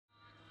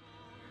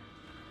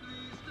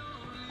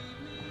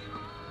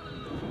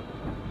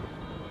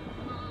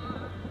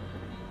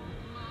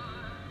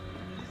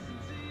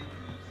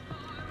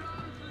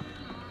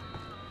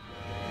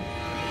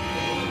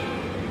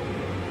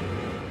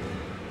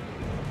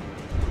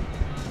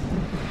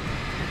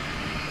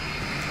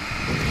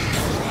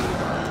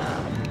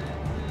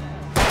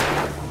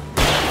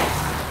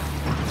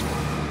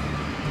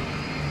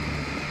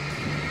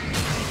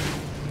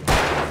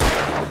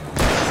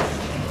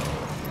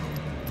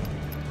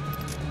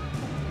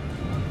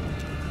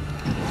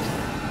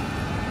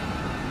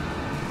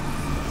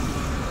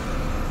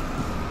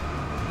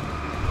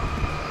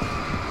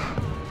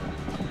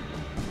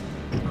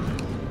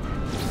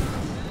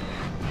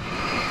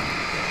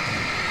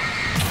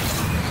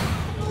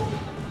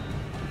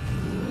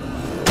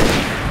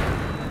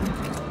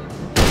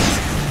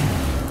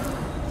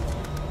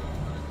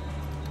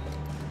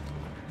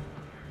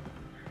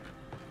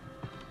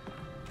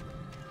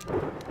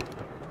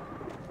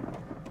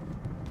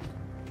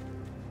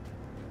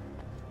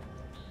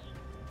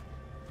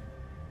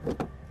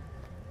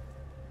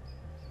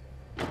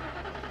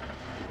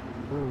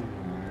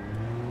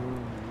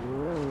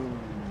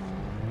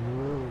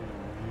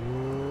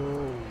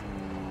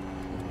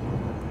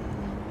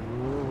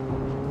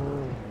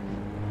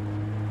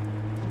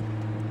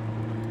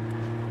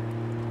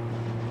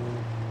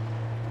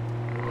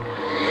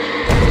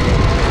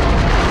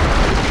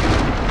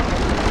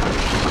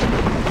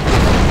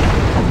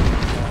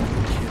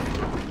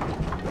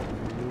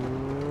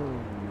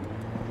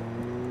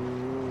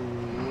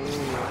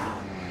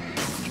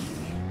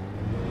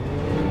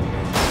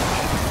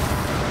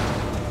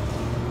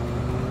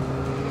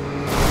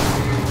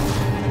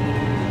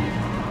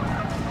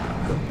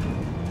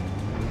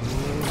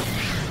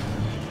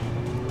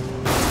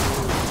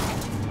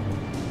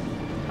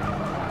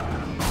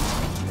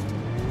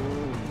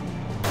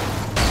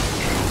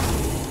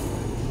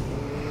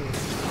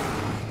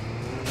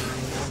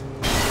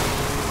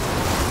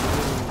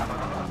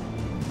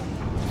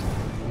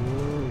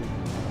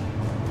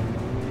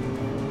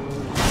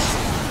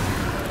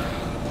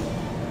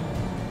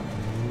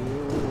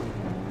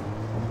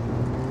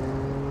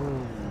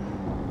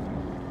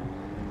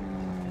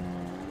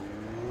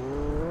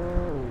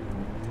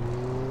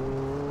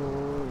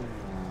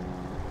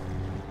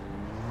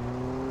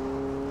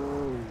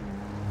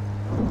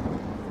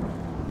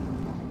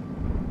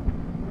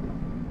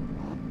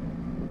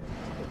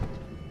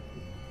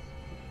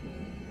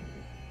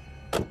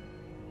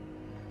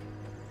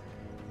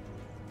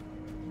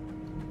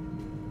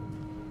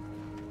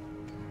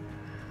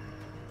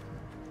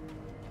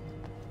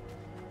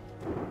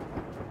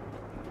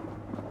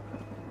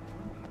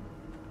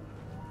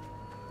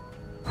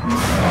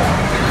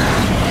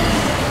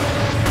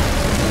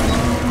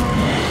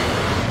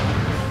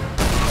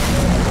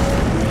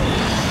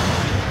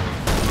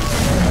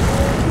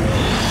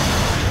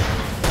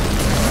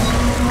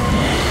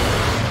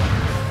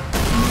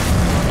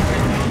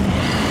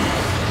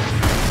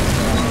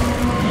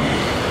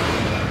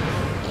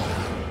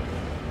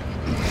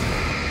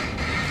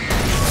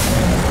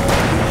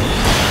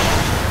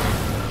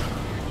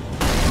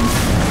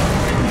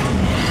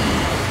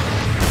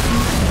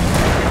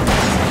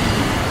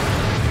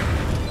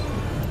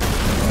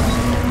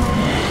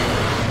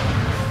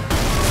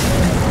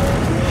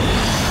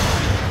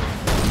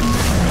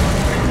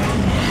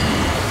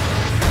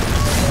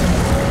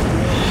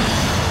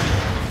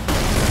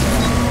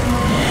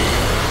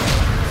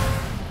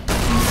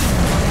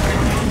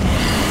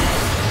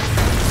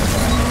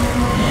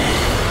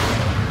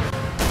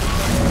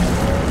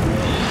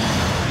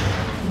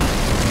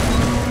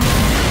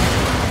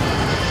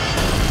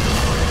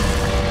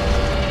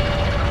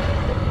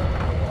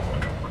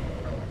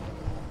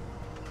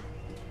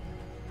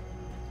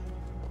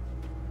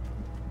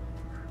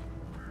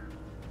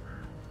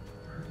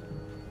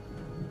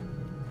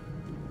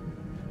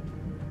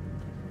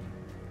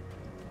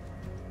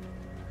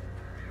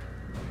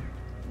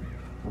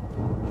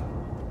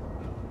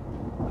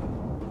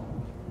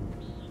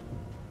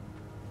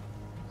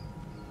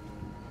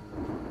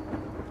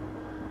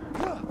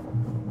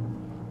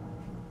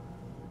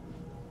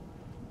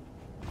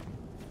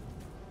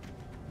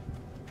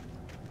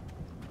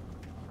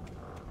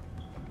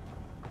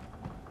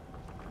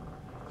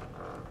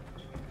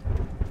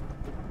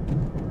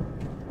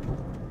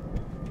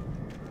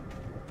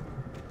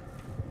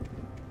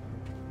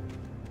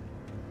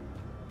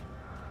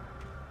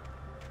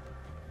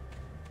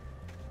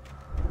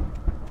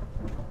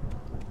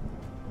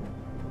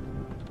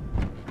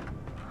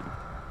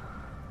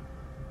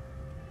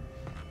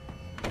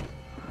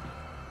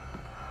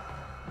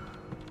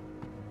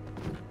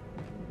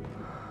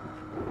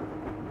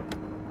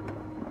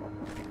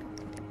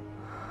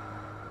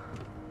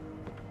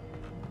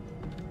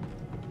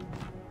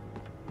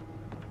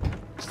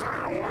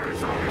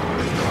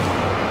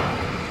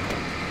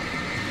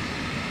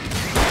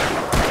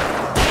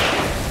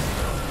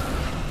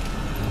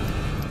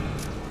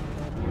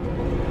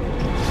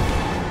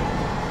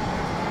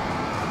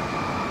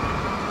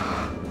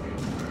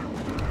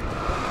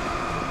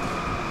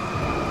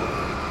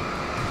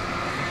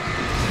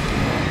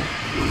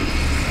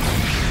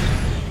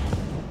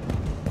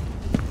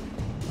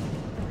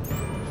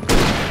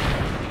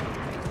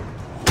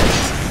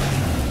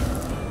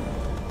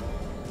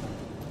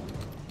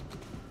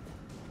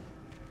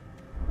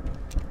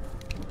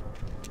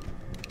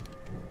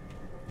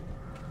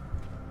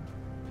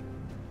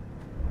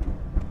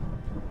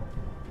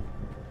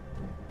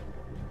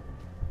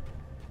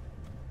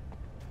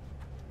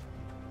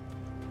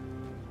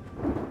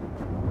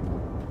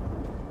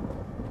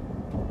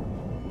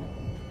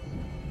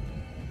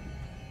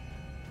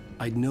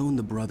I'd known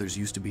the brothers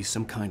used to be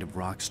some kind of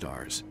rock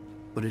stars,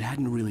 but it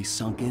hadn't really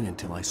sunk in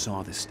until I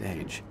saw the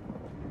stage.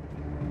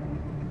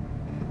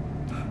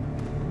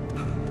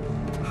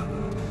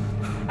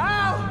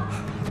 Ow!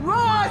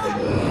 Run!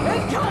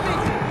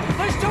 Incoming!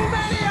 There's too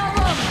many of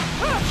them!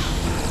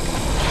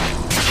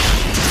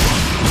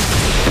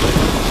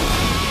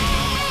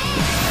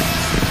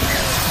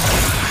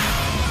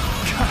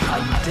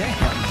 God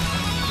damn!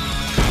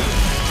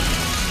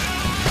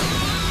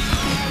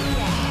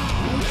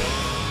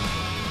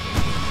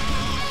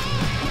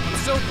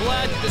 I'm so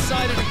glad you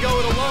decided to go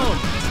it alone,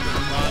 Mr.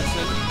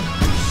 Bronson.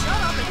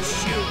 Shut up and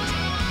shoot!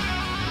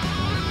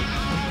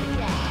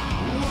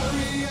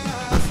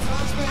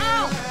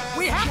 Ow!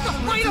 We have to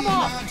fight them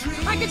off!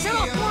 I can set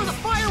off more of the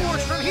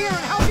fireworks from here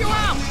and help you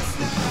out!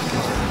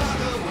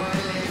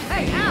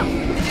 Hey, Al!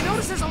 Did you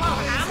notice there's a lot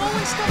of ammo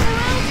and stuff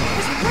around?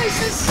 This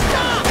place is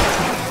stopped!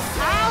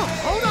 Al!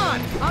 Hold on!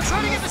 I'm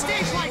trying to get the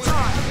stage lights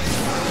on!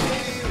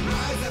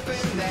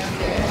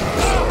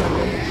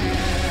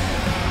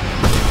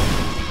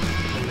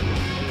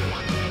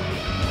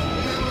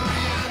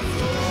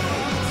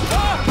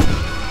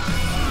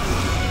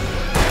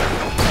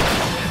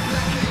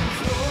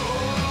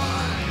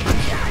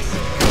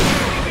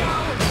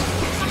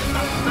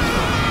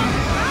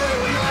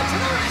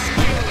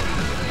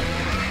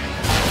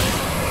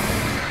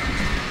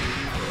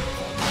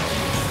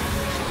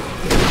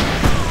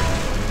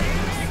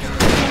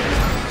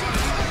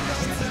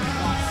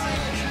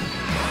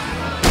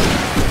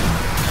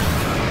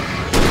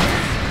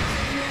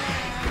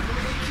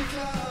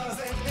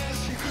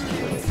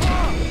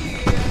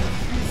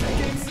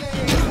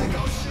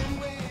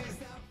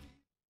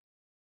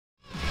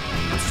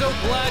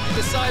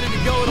 Decided to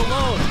go it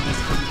alone,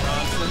 Mr.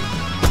 Bronson.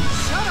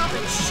 Shut up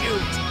and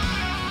shoot!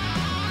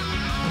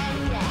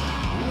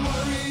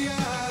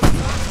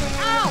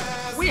 Ow!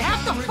 We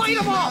have to fight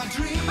them off!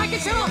 I can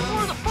set off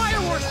more of the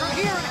fireworks from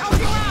here and help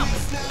you out!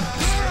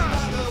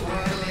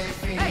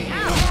 Hey,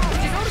 Al!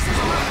 Did you notice there's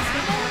a lot of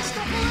ammo and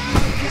stuff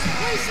around? This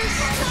place is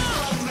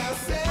stopped!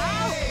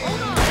 Al!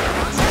 Hold on!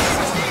 I'm trying to get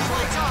the stage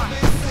lights on!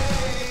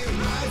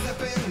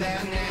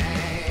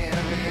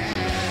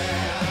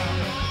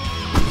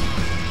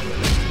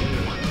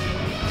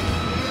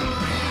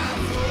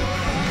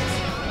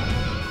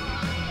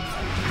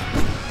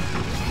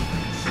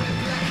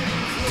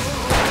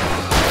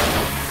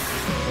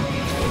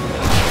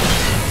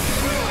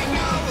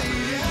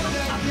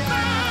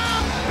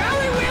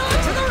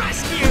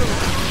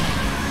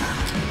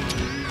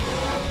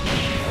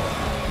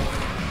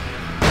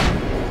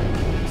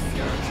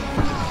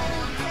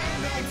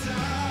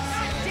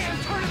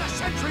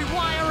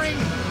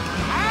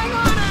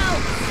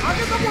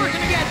 I'm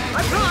working again,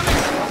 I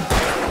promise!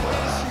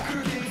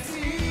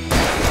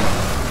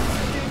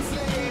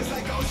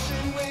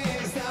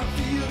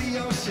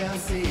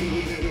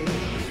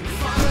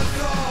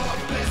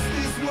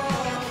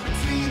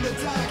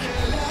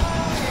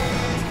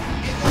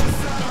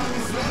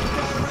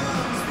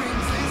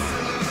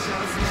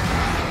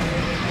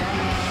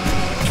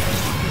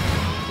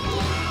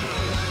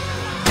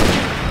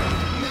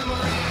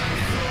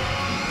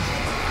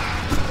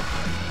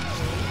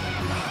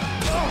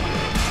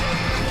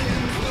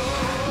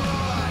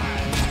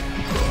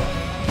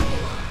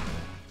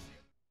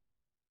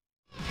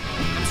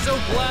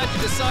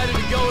 Decided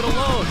to go it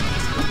alone,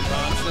 Mr.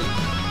 Bronson.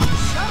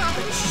 Shut up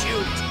and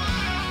shoot!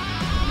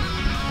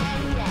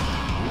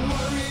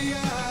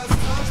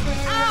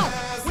 Ow!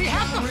 We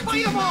have to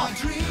fight them off!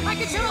 I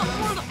can set off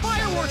more of the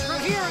fireworks from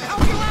here and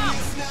help you out!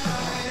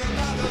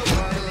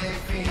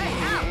 Hey,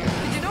 Al!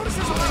 Did you notice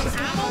there's a lot of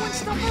ammo and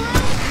stuff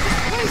around? This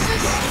place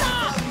is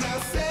stopped!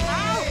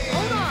 Al!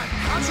 Hold on!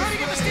 I'm trying to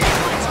get the stage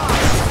lights on!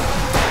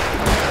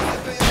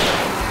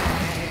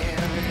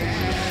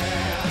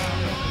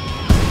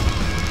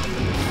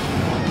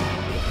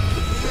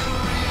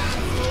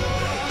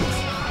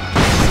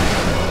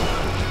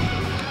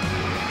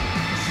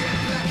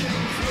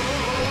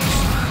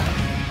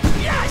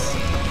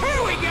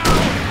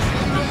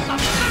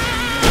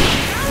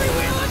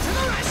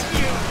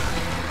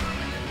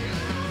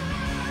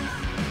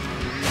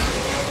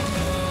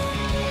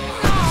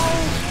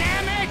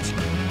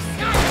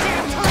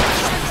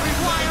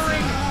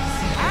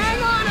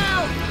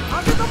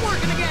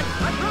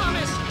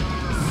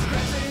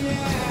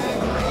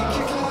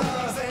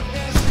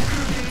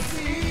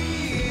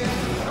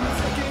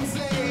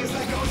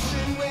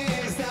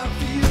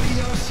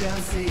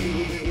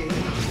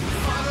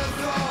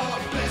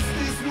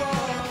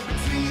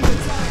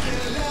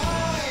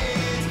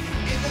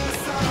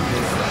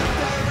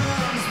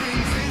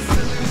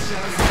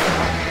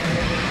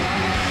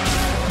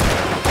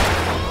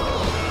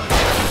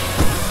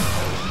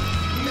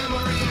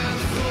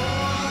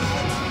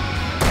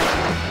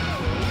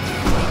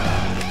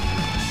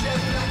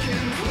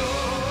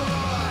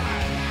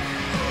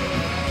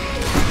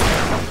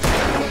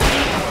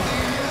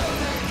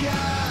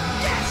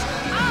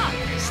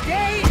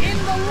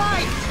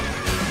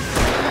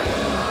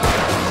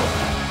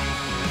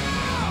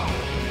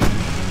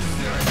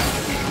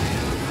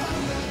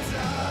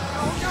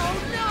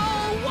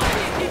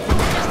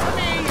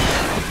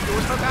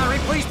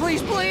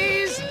 Please,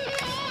 please!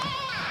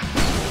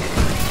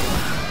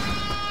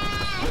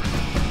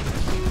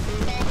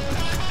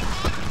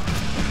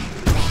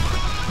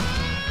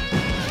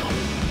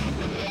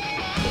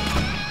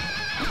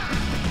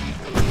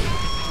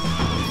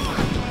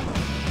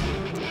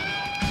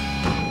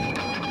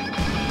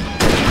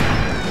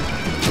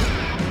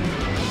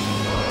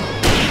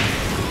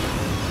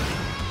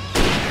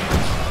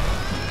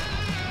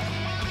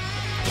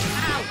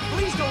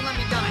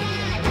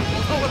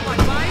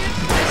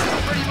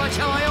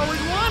 How I always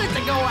wanted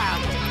to go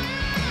out!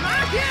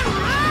 Rock and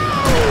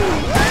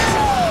roll!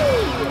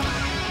 Woo!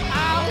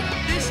 Ow!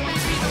 This may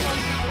be the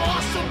most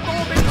awesome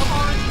moment of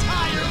our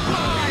entire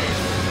lives!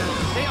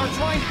 They are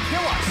trying to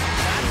kill us!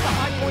 That's the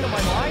high point of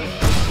my life?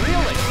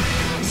 Really?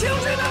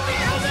 Children of the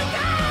Elder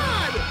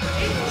God!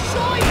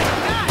 Enjoy it!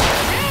 God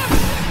damn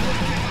it!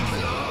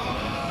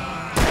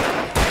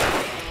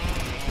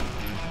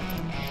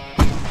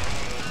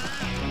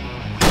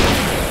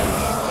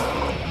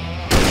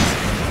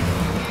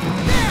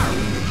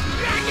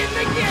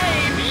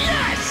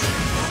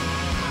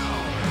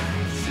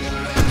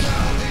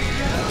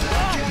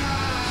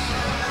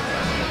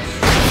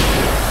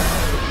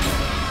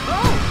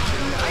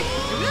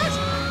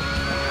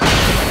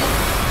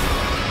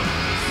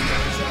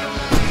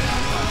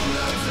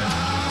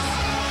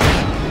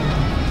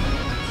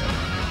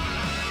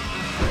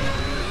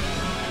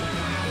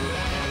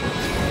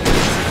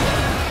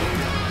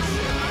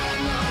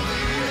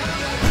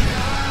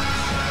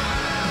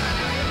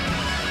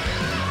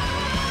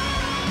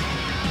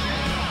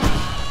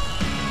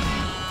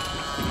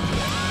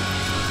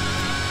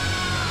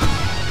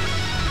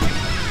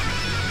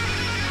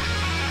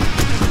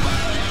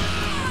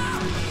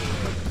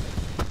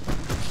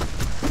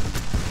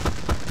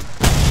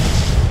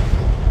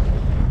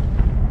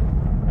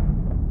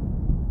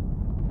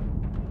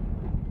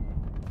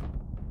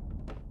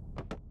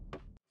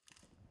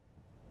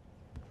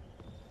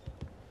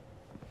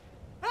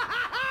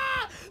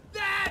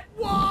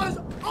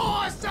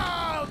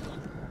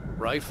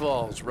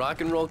 Brightfalls, rock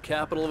and roll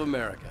capital of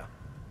America.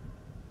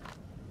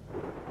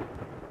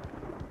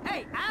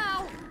 Hey,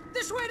 Al!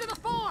 This way to the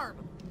farm!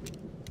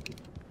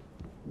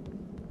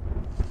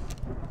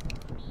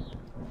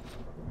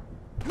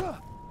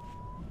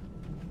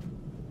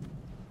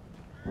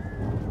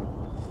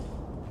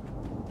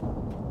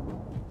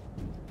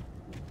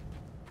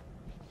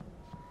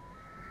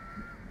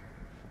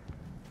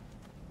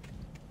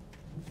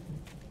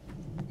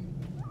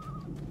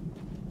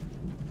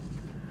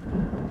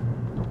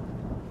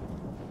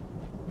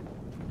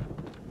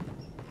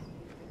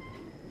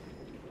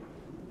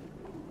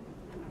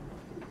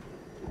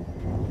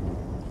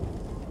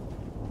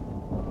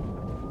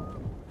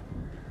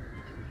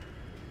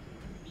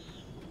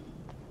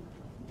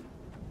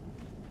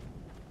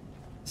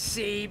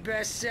 See,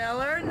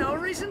 bestseller? No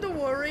reason to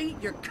worry.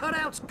 Your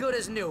cutout's good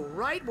as new,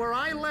 right where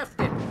I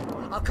left it.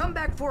 I'll come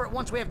back for it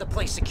once we have the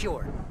place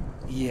secured.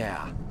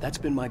 Yeah, that's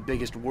been my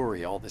biggest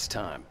worry all this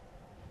time.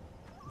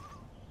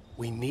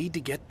 We need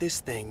to get this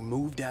thing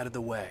moved out of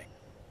the way.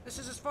 This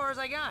is as far as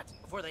I got,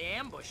 before they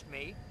ambushed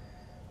me.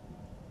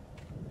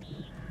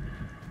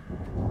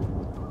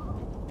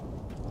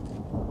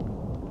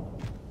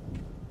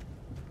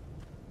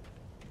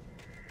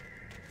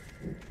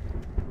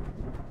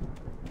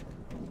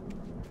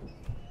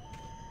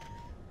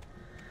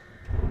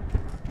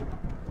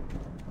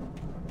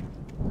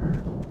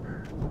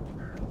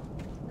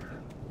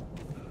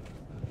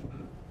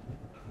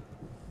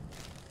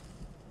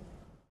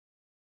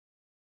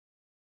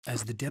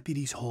 As the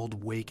deputies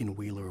hauled Wake and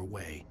Wheeler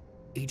away,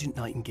 Agent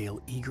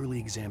Nightingale eagerly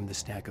examined the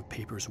stack of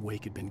papers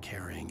Wake had been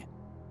carrying.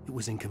 It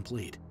was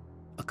incomplete,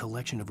 a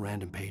collection of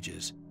random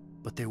pages,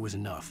 but there was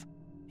enough.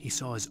 He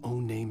saw his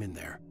own name in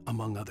there,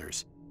 among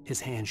others. His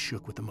hand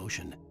shook with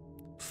emotion.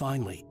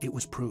 Finally, it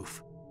was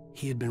proof.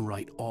 He had been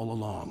right all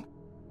along.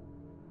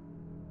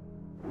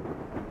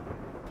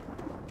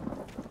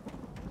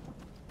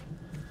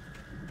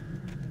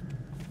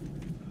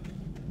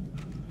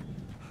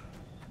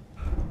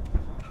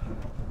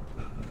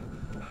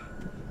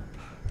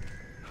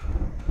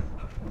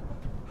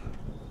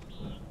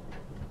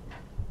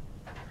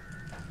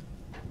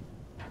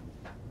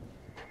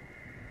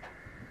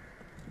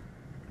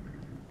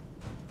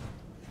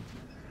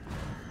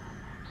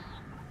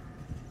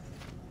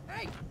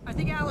 I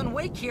think Alan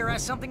Wake here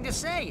has something to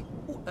say.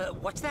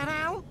 What's that,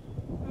 Al?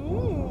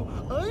 Ooh,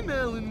 I'm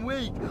Alan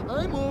Wake.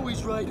 I'm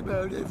always right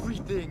about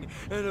everything.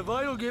 And if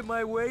I don't get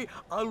my way,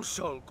 I'll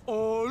sulk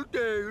all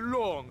day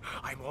long.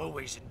 I'm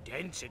always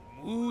intense and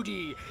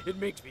moody. It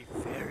makes me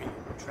very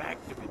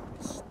attractive and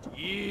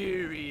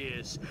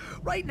mysterious.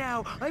 Right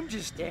now, I'm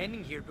just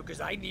standing here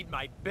because I need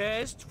my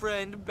best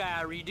friend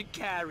Barry to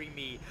carry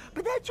me.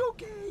 But that's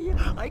okay.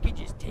 I can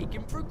just take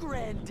him for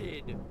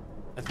granted.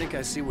 I think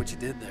I see what you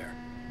did there.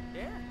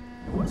 Yeah,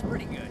 it was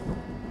pretty good.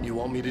 You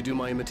want me to do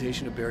my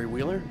imitation of Barry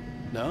Wheeler?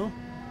 No?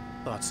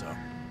 Thought so.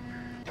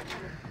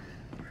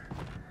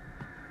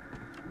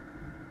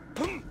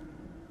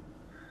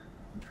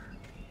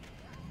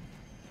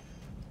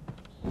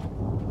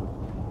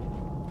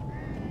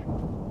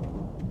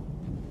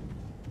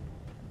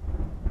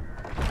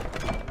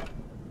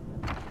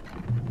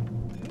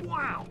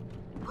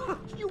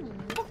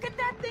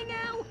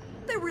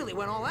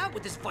 went all out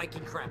with this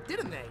Viking crap,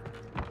 didn't they?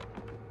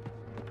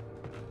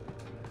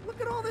 Look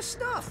at all this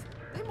stuff.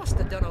 They must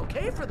have done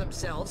okay for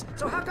themselves,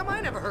 so how come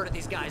I never heard of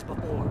these guys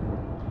before?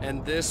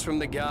 And this from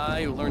the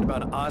guy who learned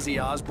about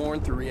Ozzy Osbourne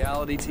through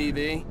reality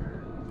TV?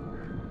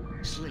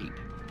 Sleep.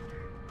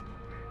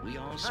 We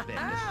all spend a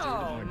third of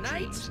our Night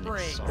dreams in its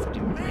Springs. soft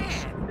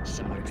embrace, Man,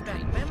 somewhere it's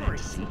between that memory.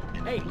 fantasy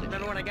and Hey, oblivion.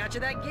 remember when I got you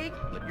that gig?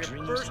 But Your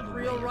dreams first have a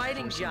real way of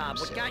writing forcing job.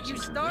 What got you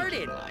themselves into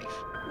started? waking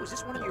life. Was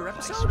this one of your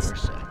Vice episodes?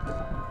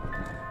 versa.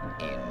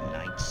 In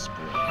Night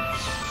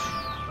Springs.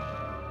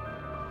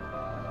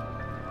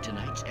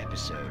 Tonight's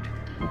episode,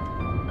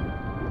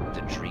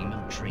 The Dream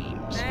of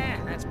Dreams.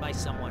 Nah, that's by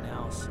someone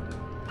else.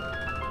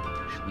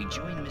 We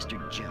join Mr.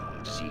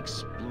 Jones as he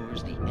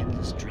explores the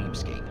endless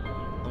dreamscape,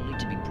 only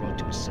to be brought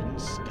to a sudden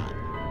stop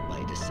by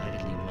a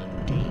decidedly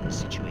mundane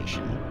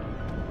situation.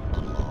 A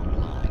long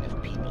line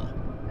of people.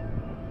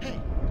 Hey,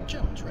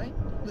 Jones, right?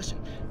 Listen,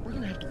 we're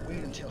gonna have to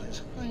wait until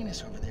His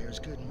Highness over there is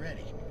good and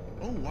ready.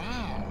 Oh,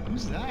 wow.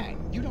 Who's that?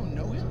 You don't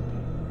know him?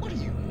 What are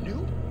you,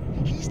 new?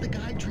 He's the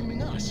guy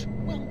dreaming us.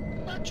 Well,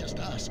 not just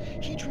us.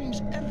 He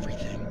dreams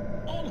everything.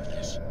 All of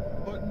this.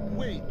 But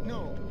wait,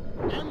 no.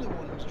 I'm the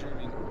one who's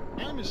dreaming.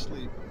 I'm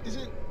asleep.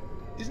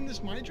 Isn't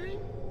this my dream?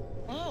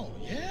 Oh,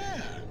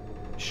 yeah.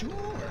 Sure.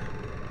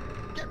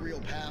 Get real,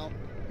 pal.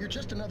 You're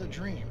just another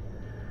dream.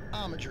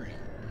 I'm a dream.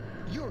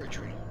 You're a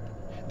dream.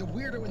 The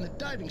weirdo in the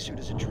diving suit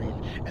is a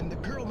dream, and the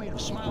girl made of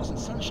smiles and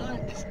sunshine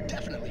is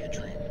definitely a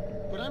dream.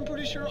 But I'm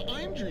pretty sure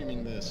I'm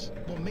dreaming this.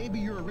 Well, maybe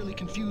you're a really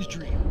confused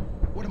dream.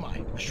 What am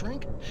I, a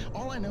shrink?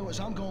 All I know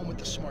is I'm going with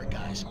the smart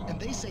guys, and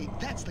they say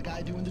that's the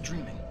guy doing the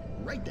dreaming.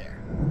 Right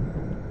there.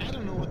 I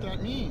don't know what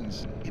that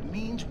means. It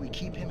means we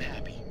keep him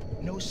happy.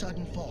 No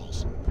sudden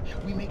falls.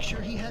 We make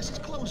sure he has his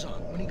clothes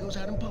on when he goes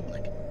out in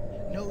public.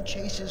 No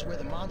chases where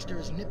the monster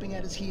is nipping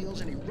at his heels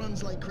and he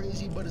runs like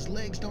crazy, but his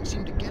legs don't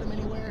seem to get him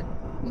anywhere.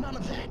 None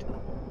of that.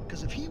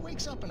 Because if he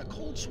wakes up in a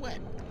cold sweat...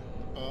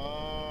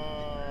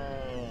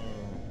 Oh.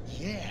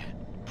 Yeah,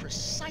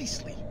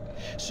 precisely.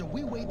 So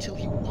we wait till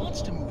he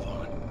wants to move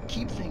on.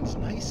 Keep things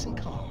nice and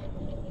calm.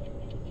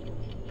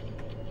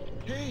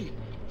 Hey,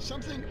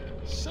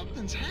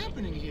 something's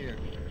happening here.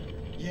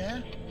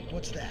 Yeah?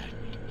 What's that?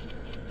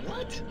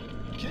 What?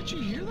 Can't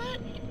you hear that?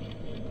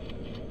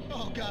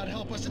 Oh, God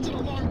help us, it's an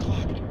alarm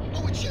clock.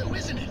 Oh, it's you,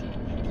 isn't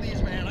it?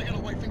 Please, man, I got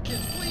a wife and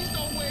kids. Please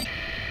don't wait.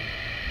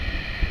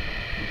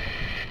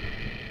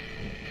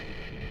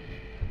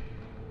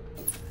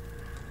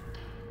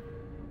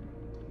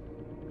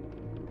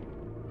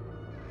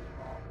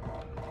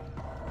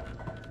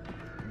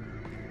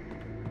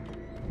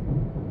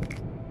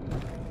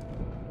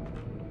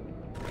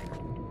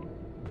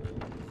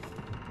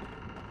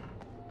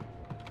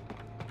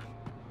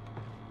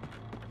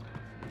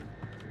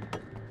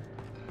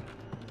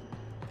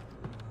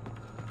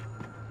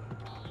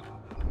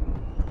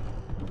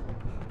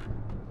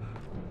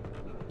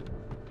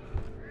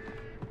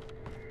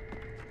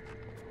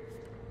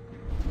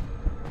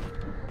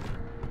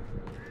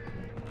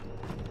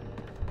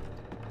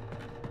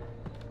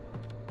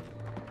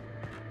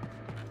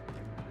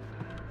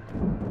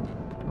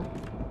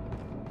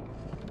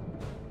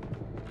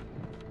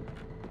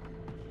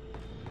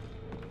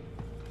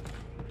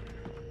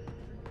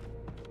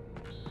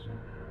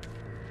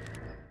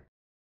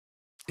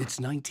 It's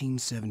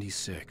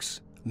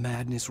 1976.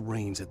 Madness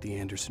reigns at the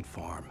Anderson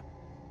farm.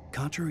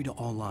 Contrary to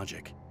all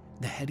logic,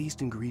 the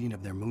headiest ingredient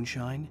of their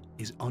moonshine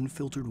is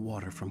unfiltered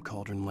water from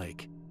Cauldron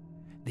Lake.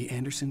 The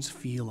Andersons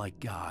feel like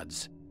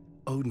gods.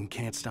 Odin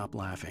can't stop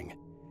laughing.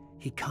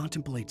 He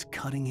contemplates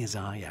cutting his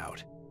eye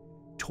out.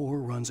 Tor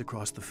runs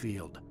across the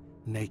field,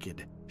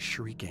 naked,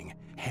 shrieking,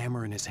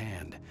 hammer in his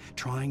hand,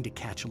 trying to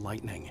catch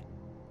lightning.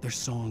 Their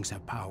songs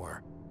have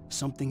power.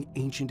 Something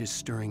ancient is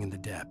stirring in the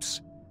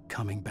depths,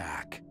 coming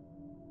back.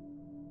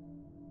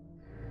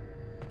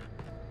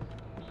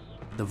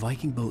 The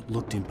Viking boat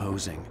looked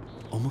imposing,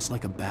 almost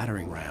like a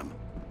battering ram.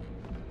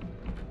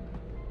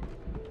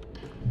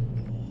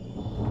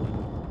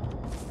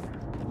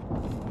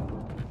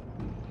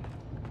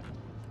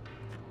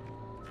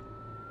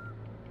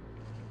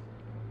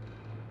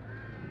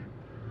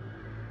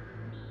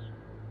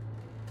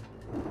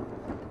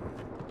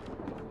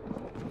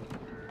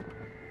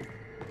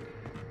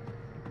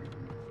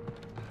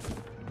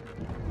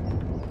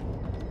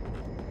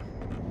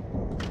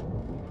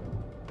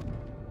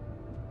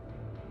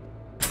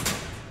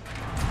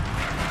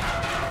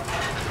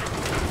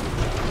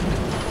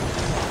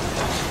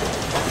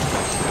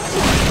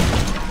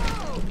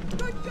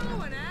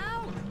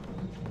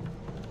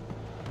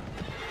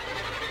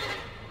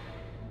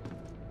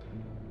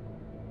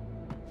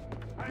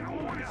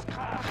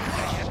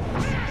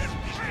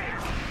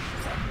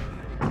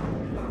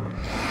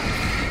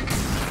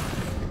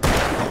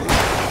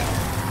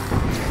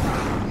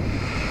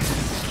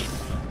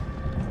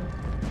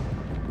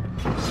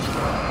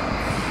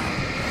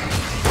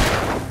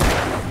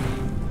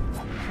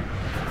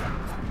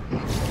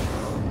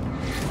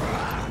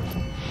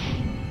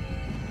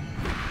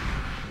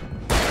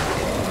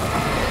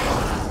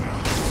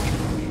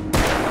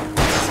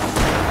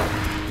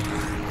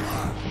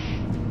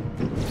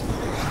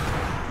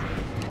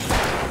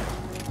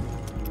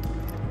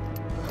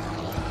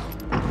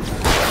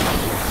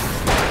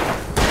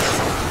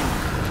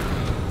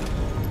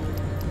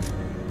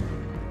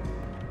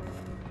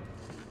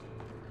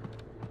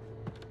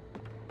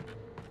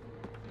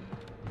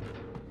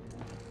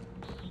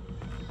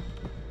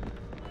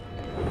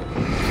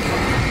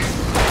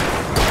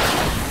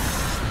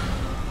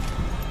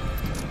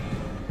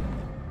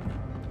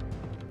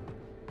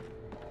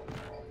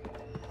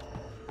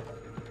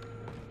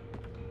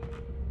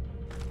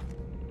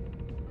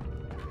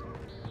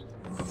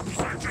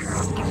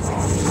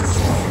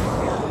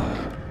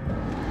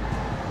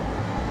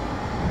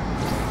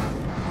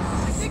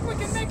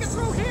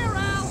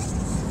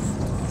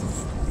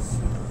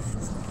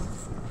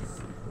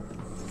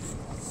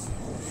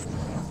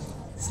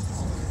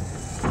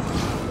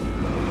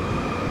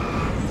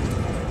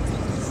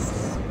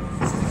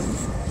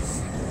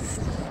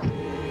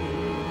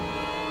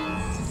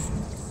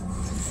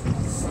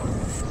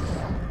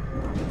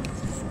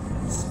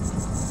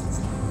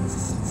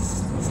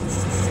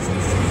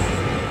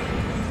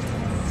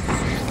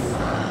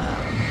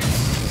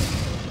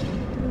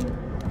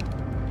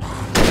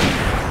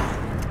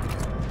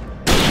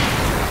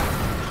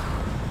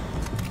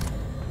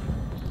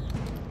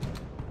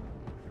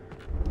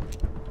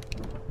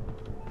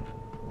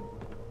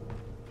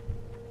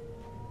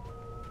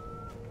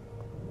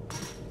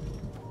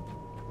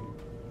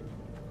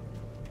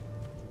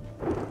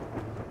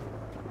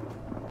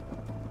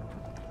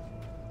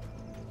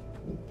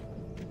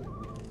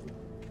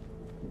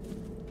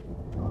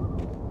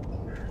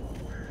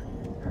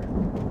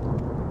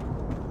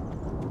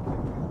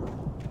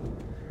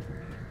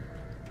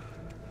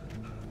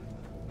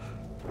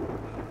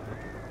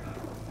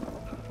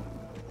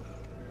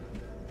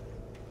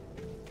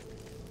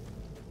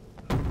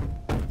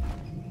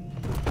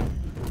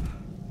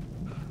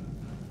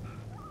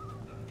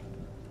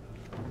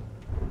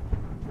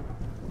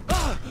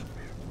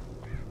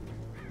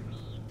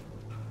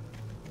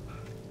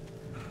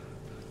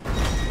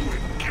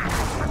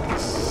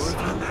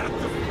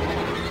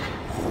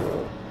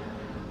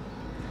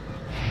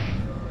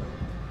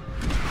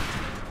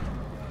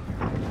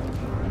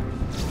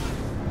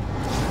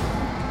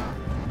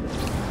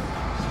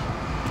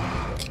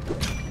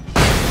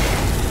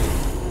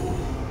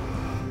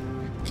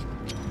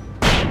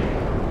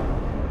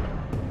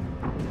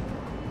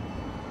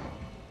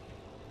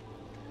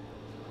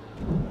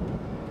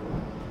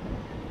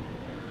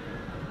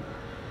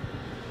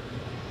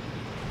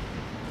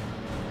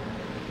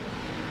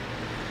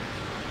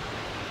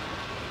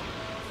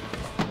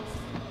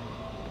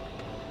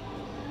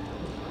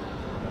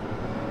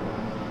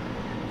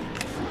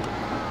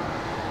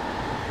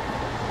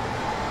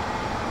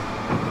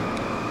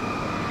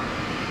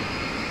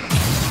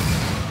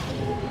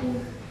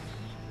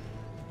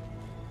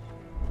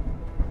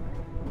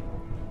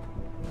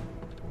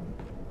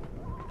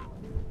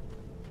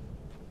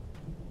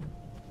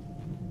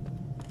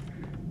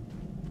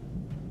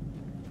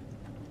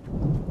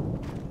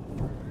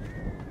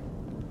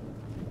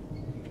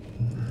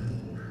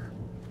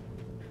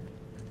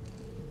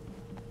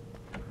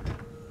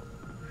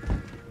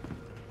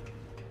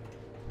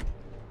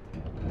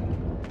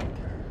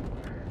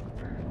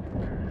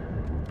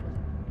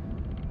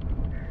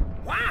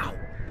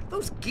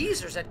 Those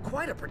geezers had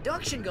quite a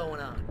production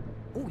going on.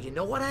 Ooh, you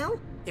know what, Al?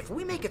 If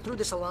we make it through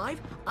this alive,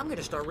 I'm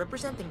gonna start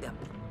representing them.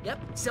 Yep,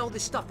 sell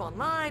this stuff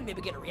online,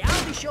 maybe get a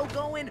reality show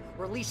going,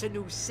 release a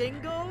new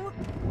single.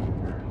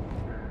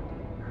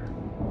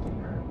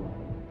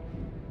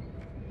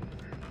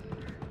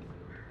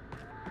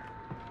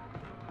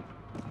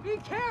 Be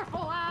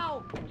careful,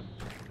 Al!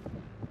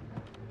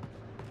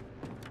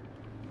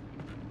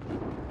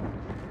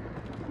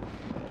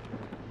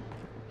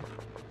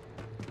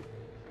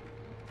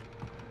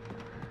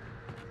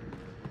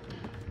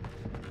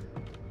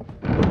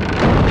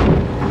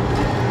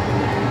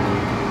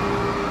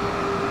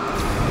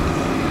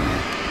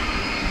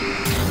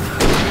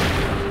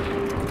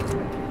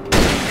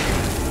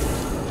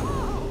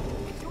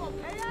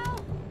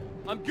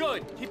 I'm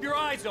good. Keep your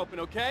eyes open,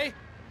 okay?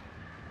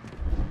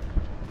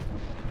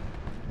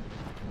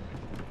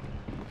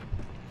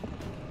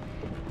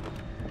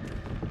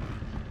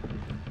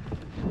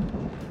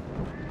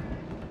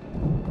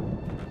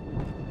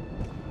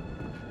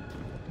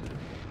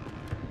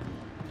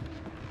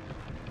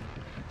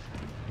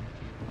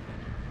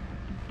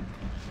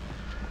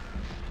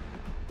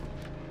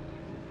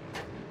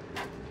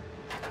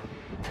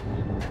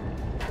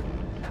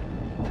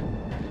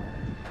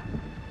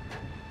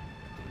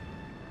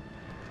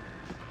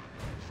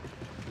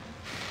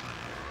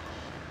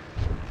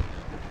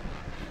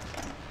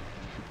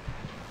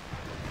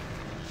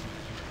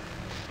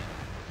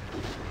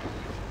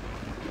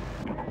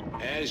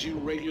 As you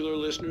regular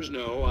listeners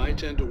know, I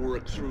tend to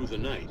work through the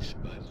night,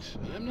 but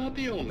I'm not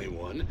the only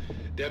one.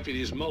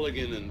 Deputies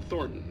Mulligan and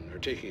Thornton are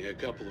taking a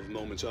couple of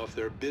moments off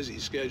their busy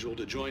schedule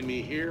to join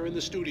me here in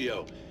the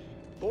studio.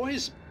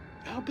 Boys,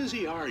 how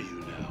busy are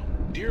you now?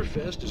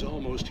 Deerfest is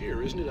almost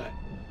here, isn't it?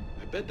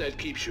 I bet that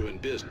keeps you in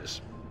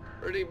business.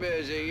 Pretty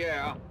busy,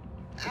 yeah.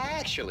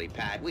 Actually,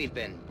 Pat, we've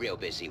been real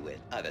busy with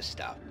other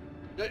stuff,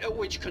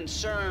 which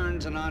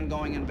concerns an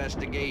ongoing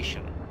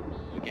investigation.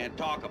 We can't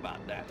talk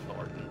about that,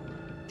 Thornton.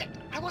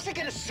 I wasn't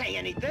gonna say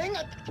anything.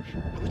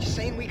 I was just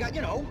saying we got,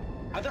 you know,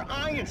 other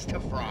irons to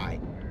fry.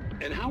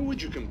 And how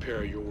would you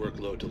compare your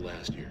workload to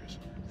last year's?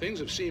 Things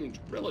have seemed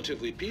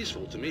relatively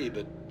peaceful to me,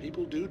 but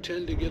people do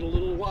tend to get a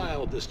little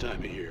wild this time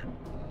of year.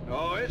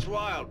 Oh, it's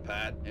wild,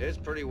 Pat. It's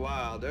pretty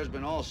wild. There's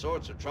been all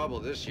sorts of trouble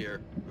this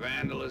year.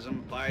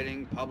 Vandalism,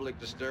 fighting, public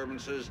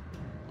disturbances.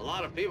 A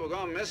lot of people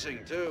gone missing,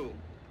 too.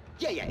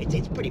 Yeah,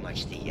 it's pretty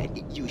much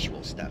the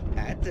usual stuff,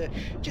 Pat.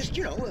 Just,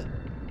 you know,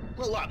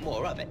 a lot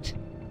more of it.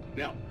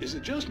 Now, is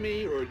it just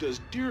me, or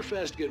does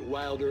Deerfest get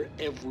wilder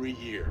every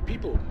year?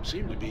 People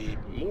seem to be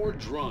more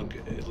drunk,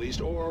 at least,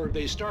 or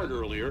they start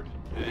earlier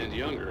and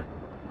younger.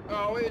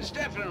 Oh, it's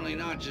definitely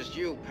not just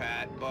you,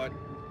 Pat, but...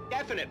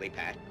 Definitely,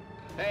 Pat.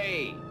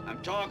 Hey, I'm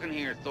talking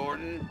here,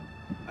 Thornton.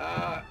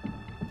 Oh,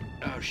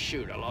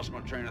 shoot, I lost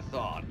my train of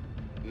thought.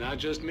 Not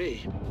just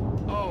me.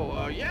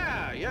 Oh,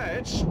 yeah,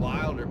 it's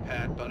wilder,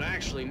 Pat, but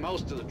actually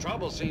most of the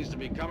trouble seems to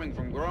be coming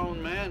from grown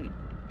men.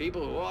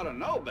 People who ought to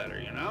know better,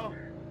 you know?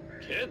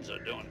 Kids are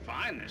doing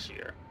fine this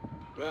year.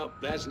 Well,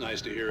 that's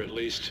nice to hear at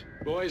least.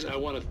 Boys, I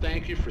want to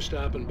thank you for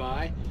stopping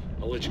by.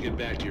 I'll let you get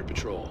back to your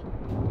patrol.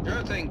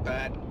 Sure thing,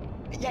 Pat.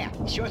 Yeah,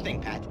 sure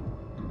thing, Pat.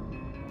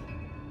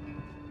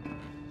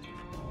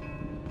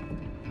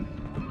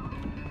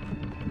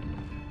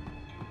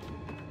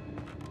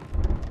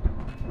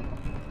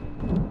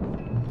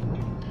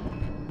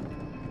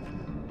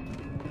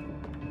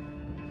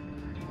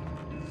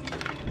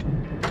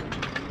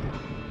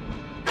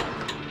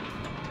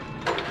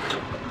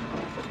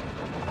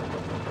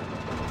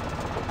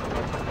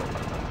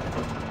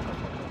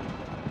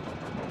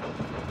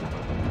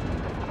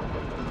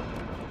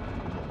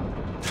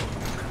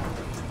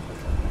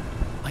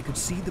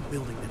 See the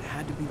building that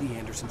had to be the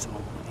Andersons'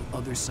 home on the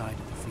other side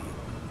of the field.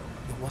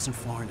 It wasn't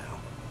far now.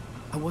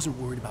 I wasn't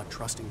worried about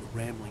trusting the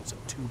ramblings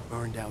of two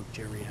burned-out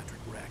geriatric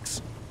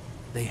wrecks.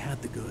 They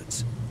had the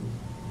goods.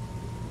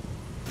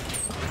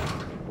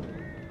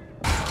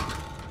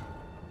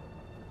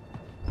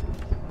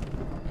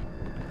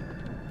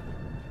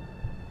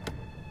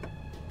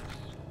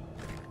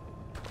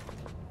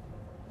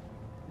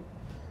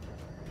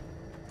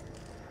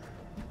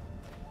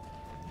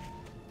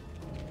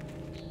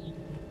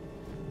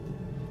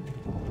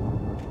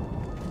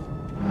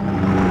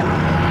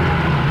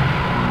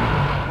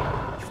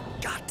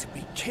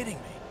 Kidding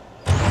me.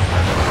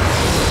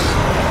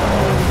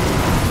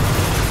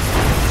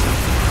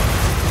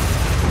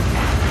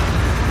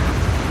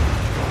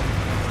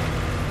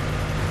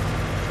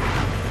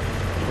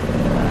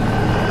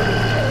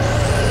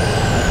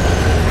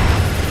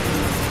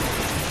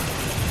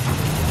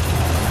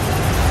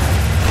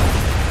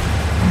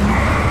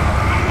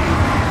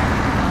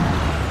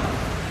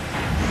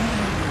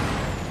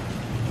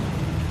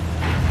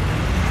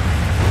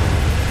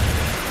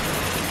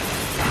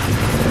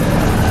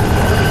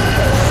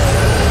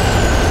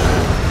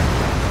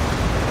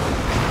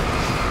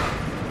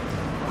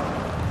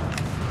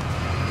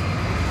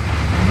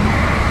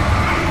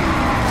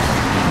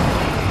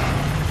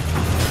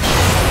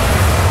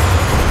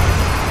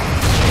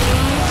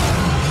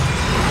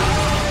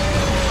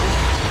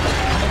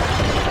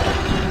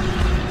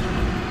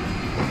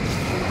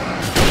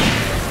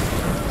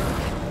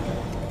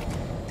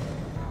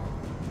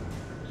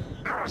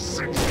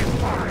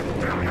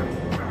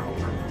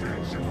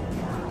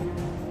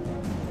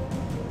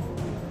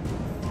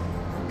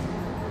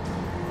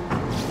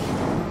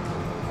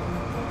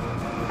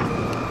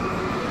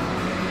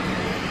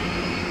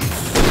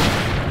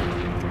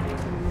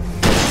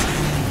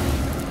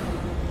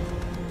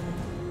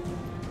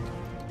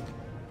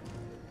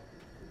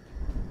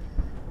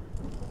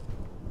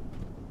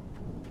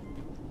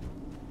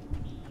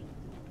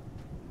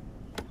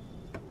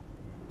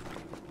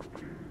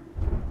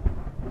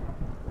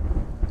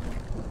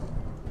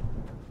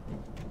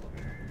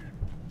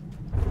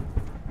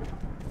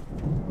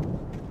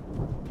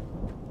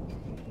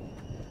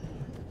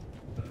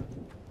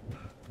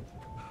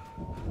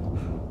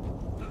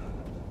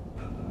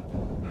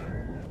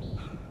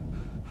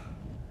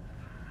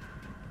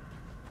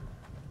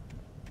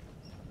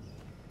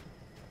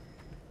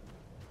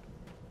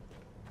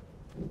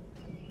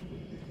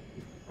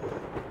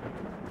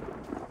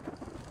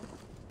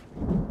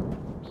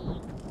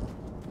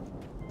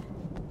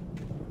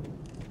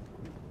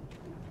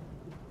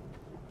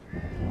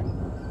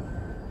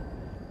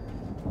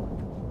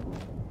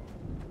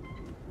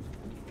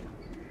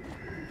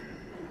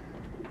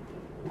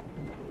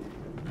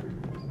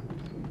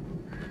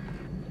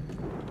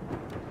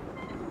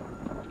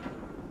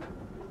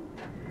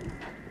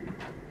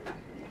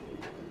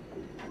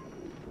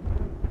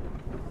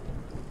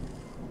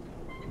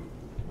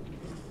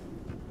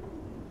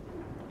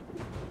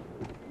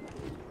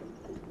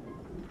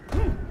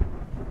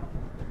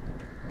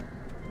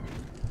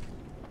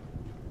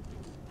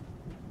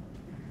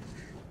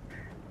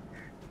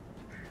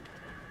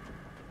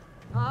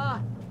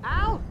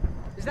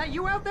 Is that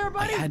you out there,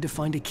 buddy? I had to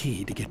find a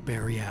key to get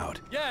Barry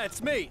out. Yeah,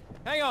 it's me.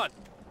 Hang on.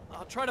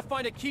 I'll try to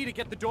find a key to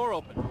get the door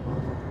open.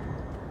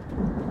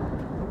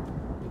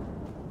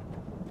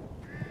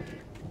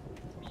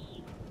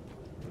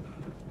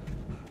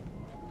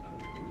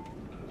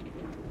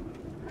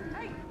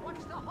 Hey,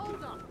 what's the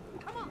holdup?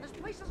 Come on, this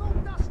place is all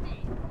dusty.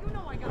 You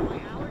know I got my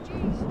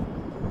allergies.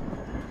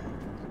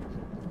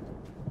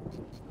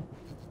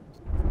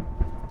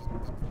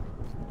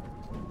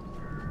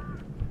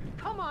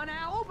 Come on,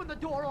 Al, open the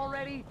door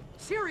already.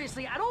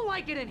 Seriously, I don't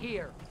like it in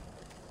here.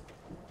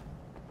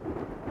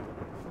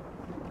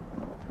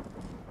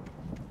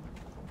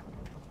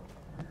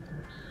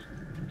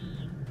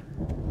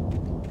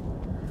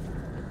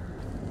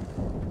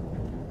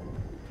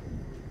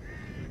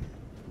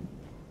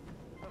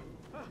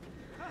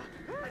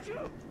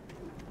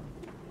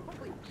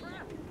 Holy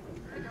crap!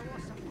 I think I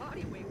lost some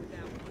body weight with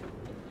that one.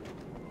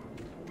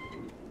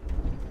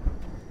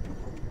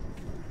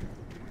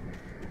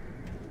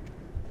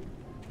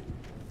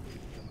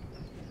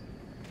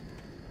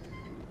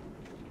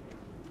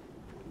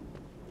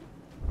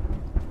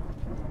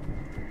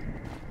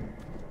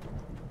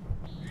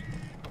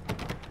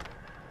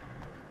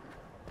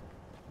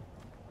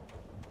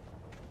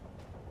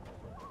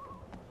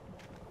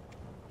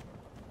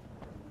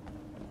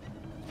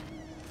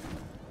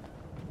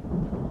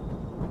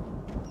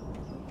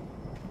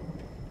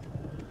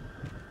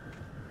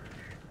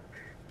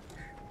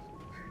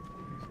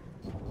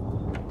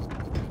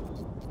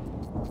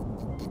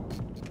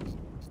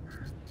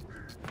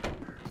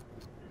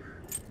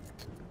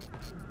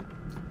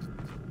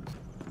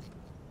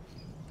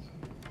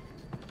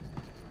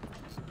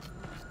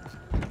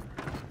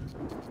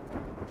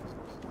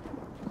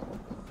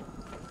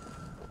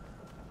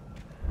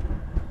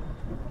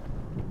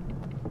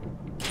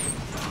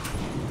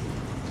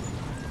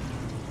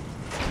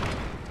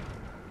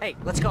 Hey,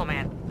 let's go,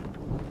 man.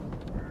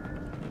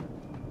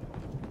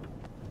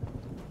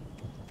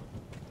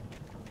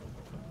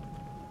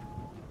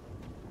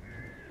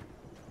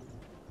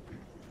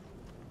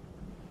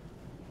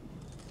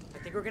 I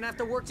think we're gonna have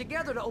to work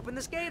together to open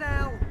this gate,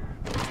 Al.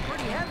 It's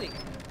pretty heavy.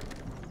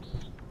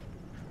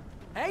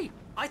 Hey,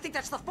 I think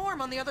that's the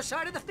farm on the other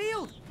side of the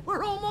field.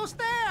 We're almost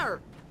there.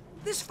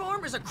 This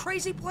farm is a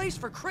crazy place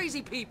for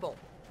crazy people.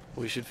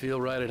 We should feel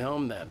right at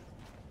home then.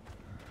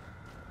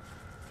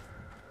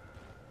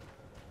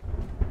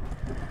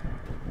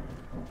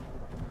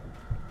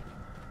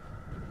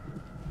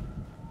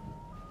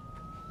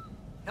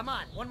 Come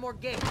on, one more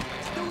gate.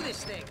 Let's do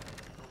this thing.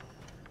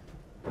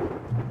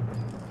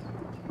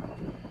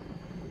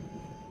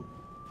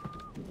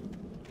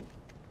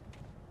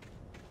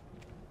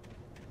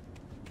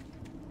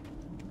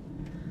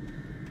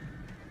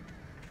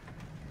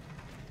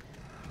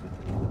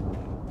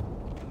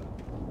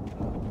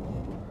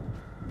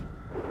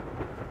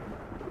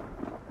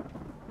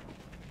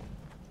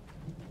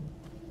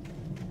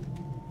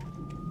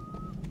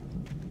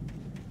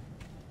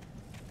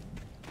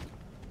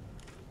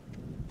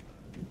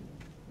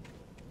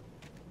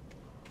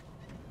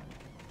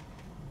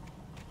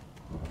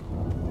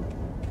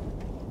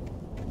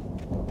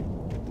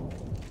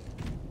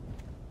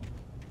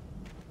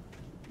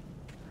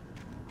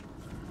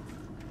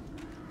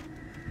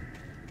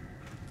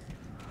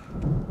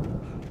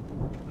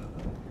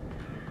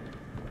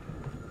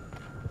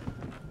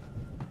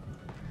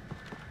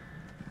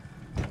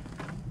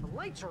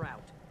 Lights are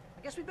out.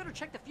 I guess we better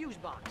check the fuse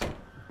box.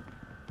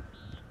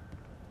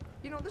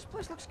 You know, this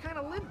place looks kind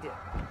of lived in.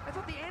 I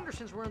thought the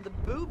Andersons were in the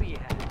booby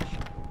hatch.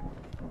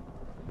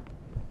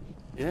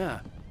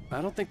 Yeah,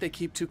 I don't think they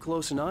keep too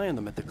close an eye on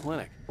them at the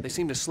clinic. They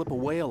seem to slip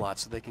away a lot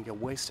so they can get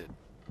wasted.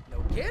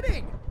 No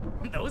kidding!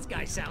 Those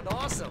guys sound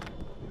awesome.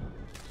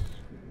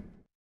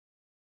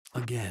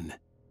 Again,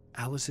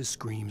 Alice's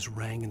screams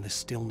rang in the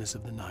stillness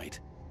of the night.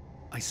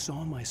 I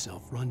saw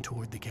myself run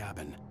toward the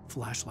cabin,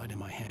 flashlight in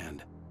my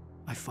hand.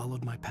 I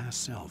followed my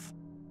past self.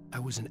 I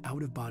was an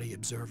out-of-body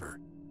observer,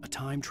 a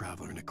time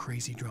traveler in a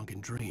crazy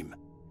drunken dream.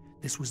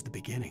 This was the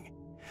beginning.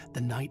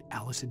 The night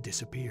Alice had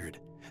disappeared.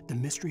 The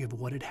mystery of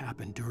what had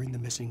happened during the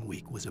missing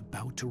week was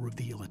about to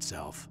reveal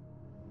itself.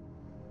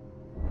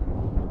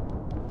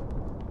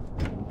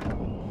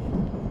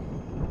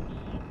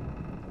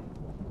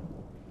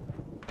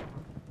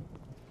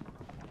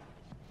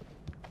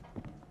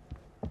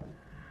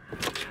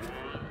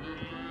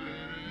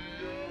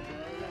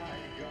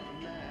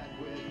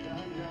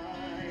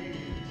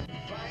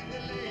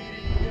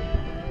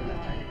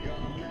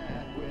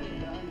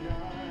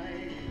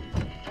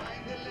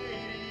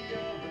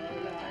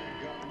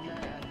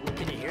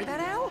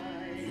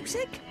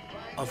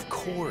 Of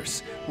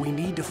course. We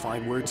need to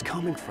find where it's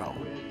coming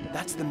from.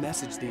 That's the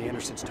message the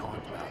Andersons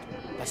talked about.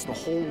 That's the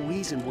whole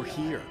reason we're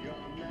here.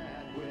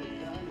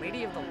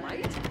 Lady of the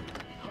Light?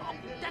 Oh,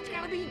 that's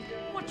gotta be...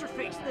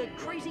 what's-her-face, the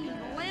crazy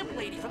lamp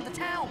lady from the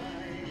town.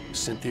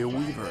 Cynthia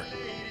Weaver.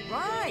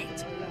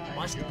 Right!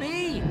 Must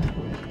be.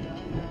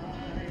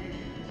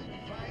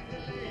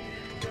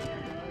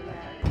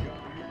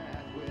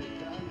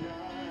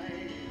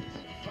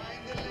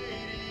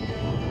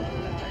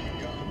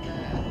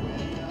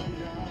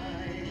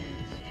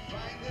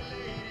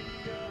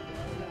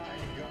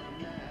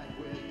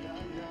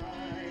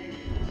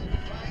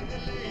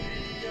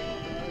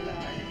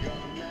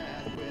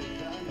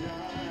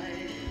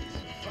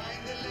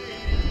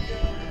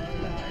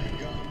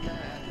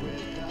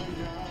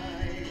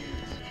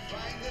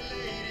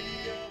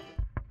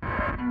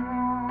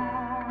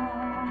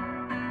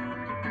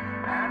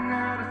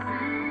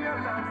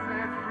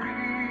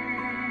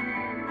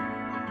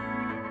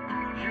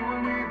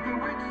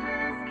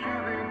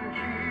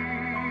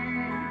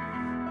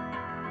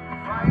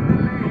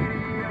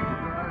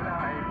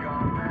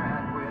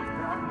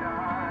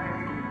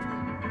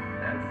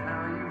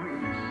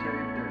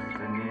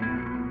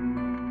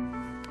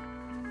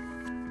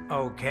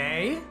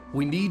 Okay.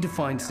 We need to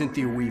find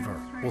Cynthia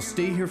Weaver. We'll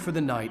stay here for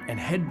the night and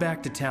head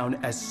back to town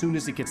as soon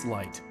as it gets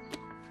light.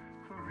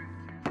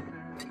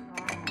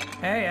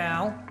 Hey,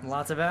 Al.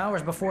 Lots of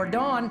hours before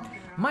dawn.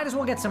 Might as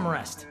well get some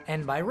rest.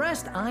 And by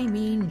rest, I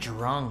mean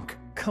drunk.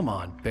 Come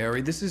on,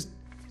 Barry, this is...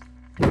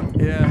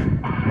 Yeah,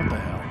 what the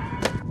hell?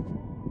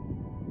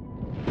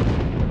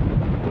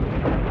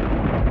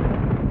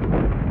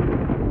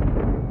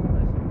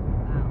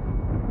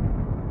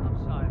 I'm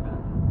sorry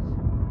about this.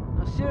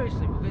 No,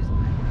 seriously, because I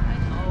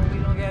know we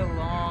don't get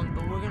along,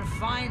 but we're gonna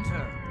find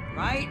her,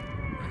 right?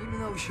 Even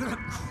though you're a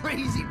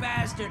crazy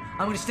bastard,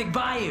 I'm gonna stick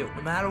by you,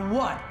 no matter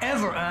what,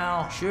 ever,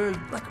 Al. Sure,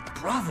 like a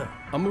brother.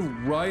 I'm a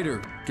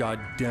writer,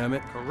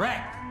 goddammit.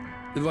 Correct.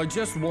 If I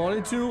just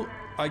wanted to,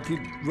 I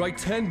could write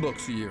 10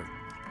 books a year.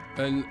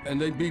 And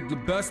they'd be the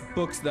best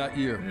books that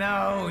year.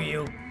 No,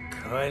 you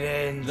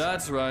couldn't.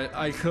 That's right,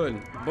 I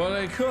couldn't. But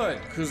I could,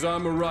 because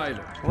I'm a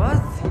writer. What?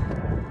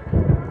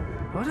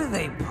 What do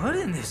they put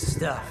in this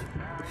stuff?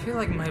 I feel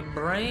like my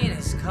brain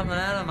is coming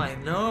out of my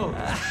nose.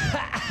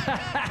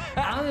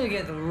 I'm gonna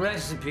get the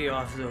recipe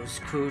off those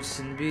coots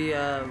and be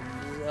a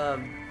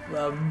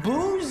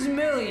booze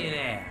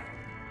millionaire.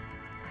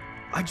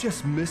 I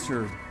just miss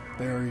her,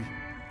 Barry.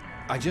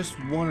 I just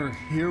want her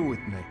here with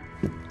me.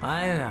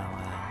 I know,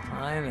 Al.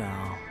 I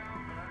know.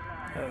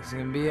 It's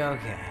gonna be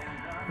okay.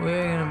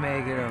 We're gonna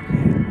make it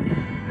okay.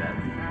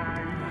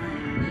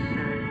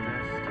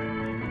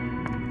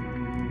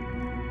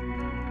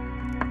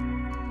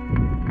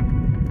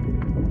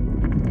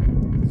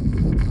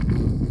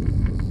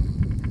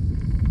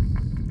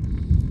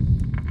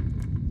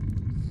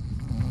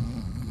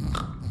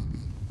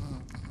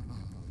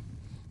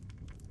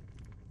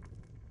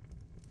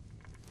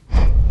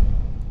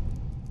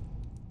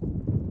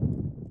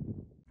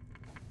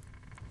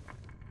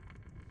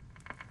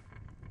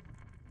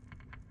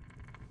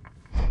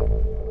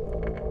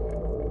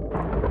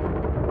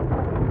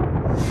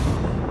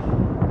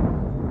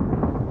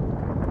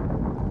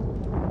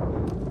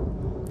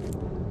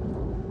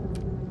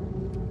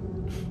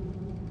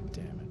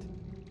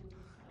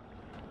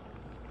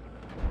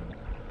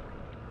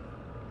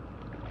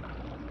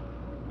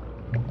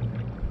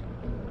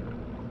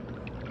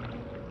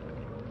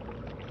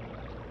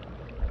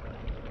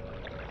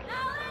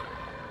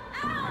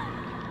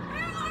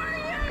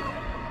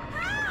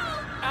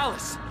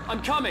 Alice,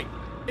 I'm coming!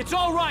 It's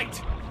all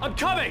right! I'm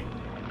coming!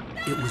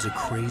 It was a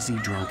crazy,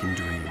 drunken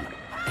dream,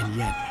 and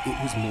yet it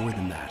was more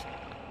than that.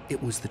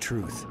 It was the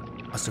truth,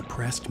 a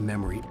suppressed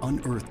memory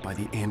unearthed by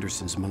the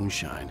Andersons'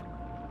 moonshine.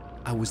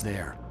 I was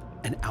there,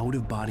 an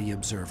out-of-body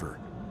observer.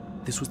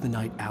 This was the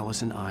night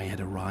Alice and I had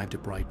arrived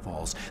at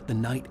Brightfalls, the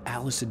night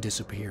Alice had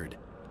disappeared.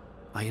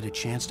 I had a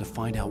chance to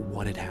find out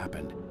what had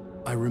happened.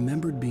 I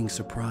remembered being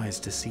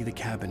surprised to see the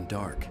cabin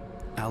dark.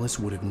 Alice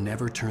would have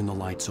never turned the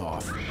lights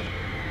off.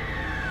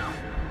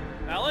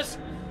 Alice?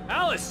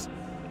 Alice!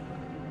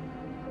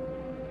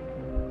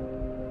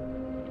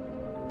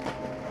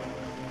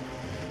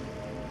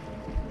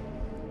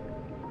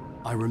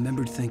 I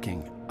remembered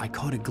thinking I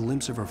caught a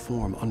glimpse of her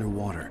form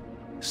underwater,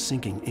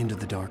 sinking into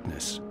the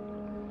darkness.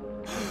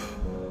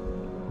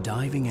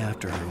 Diving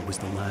after her was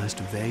the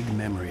last vague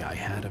memory I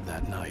had of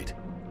that night.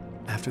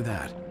 After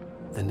that,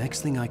 the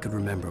next thing I could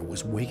remember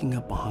was waking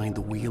up behind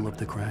the wheel of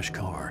the crashed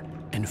car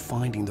and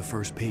finding the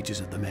first pages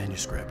of the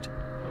manuscript.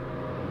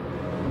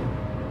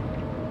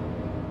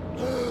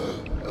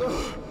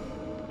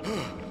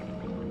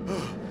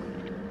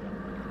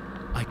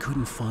 I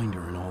couldn't find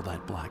her in all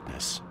that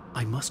blackness.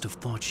 I must have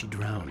thought she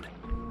drowned.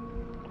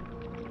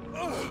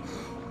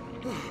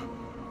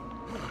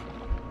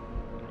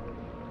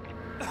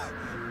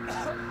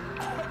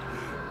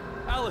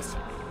 Alice!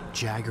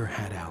 Jagger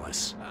had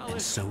Alice,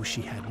 and so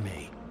she had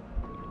me.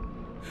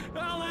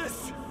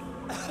 Alice!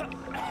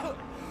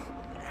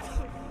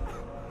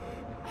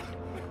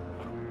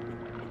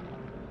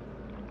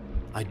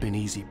 I'd been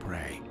easy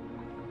prey.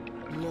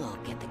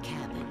 Look at the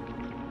cabin.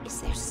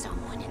 Is there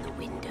someone in the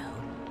window?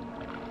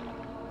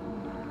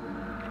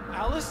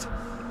 Alice?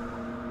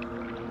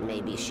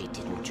 Maybe she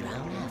didn't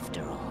drown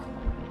after all.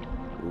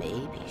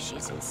 Maybe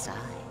she's inside.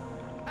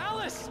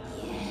 Alice!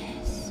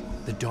 Yes.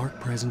 The dark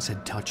presence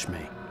had touched me.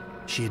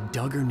 She had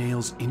dug her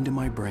nails into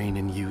my brain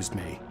and used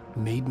me,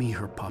 made me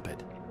her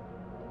puppet.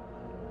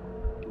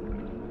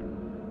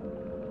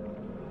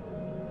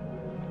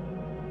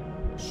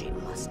 She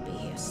must be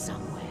here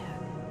somewhere.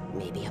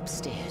 Maybe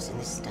upstairs in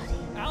the study.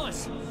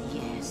 Alice!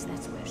 Yes,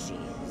 that's where she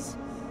is.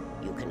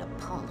 You can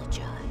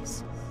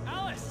apologize.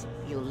 Alice!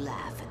 You'll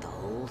laugh at the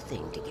whole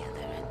thing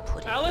together and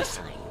put it Alice?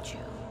 behind you.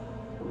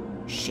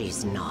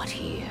 She's not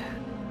here.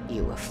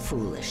 You were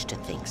foolish to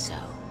think so.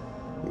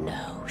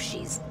 No,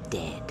 she's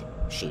dead.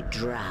 She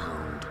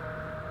drowned.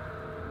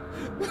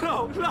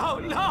 No, no,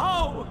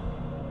 no!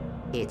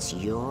 It's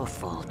your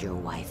fault your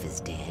wife is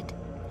dead.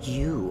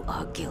 You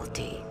are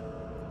guilty.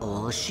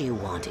 All she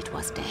wanted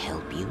was to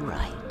help you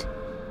right.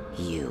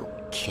 You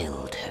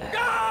killed her.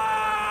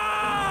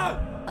 Ah!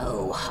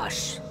 Oh,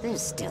 hush.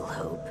 There's still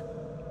hope.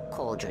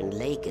 Cauldron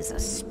Lake is a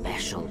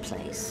special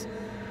place.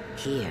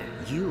 Here,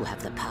 you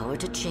have the power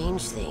to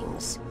change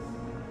things.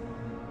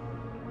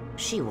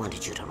 She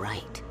wanted you to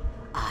write.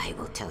 I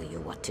will tell you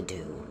what to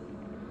do.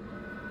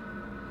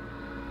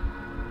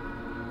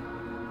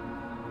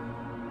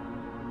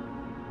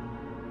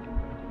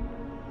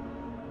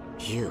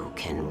 You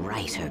can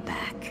write her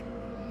back.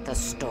 The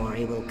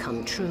story will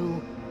come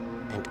true,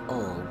 and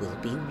all will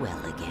be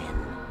well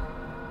again.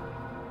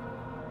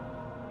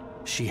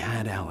 She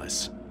had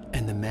Alice,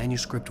 and the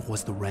manuscript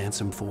was the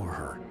ransom for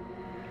her.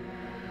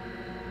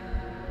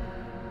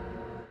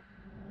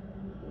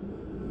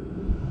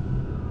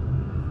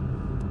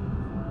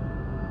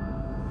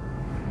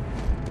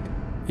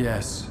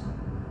 Yes.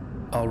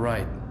 All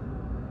right.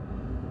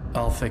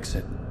 I'll fix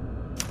it.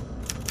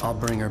 I'll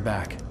bring her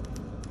back.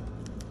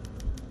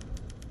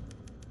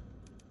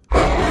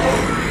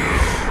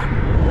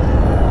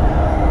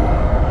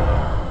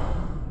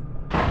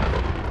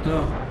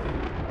 No.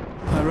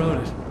 I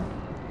wrote it.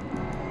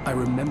 I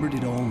remembered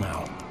it all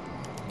now.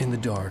 In the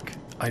dark,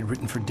 I'd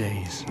written for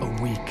days,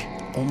 a week,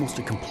 almost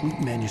a complete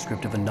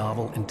manuscript of a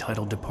novel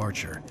entitled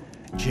Departure.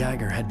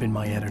 Jagger had been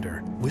my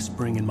editor,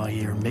 whispering in my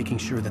ear, making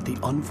sure that the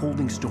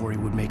unfolding story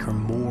would make her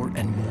more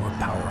and more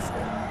powerful.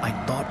 I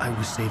thought I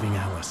was saving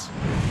Alice.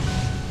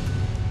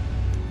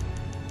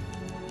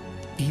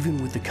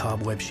 Even with the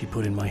cobweb she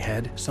put in my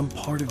head, some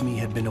part of me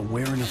had been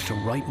aware enough to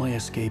write my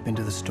escape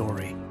into the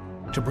story,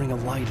 to bring a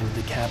light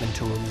into the cabin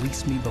to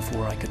release me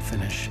before I could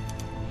finish,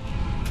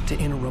 to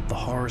interrupt the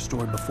horror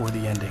story before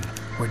the ending,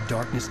 where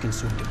darkness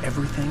consumed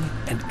everything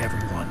and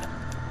everyone.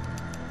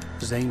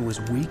 Zane was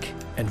weak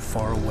and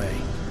far away,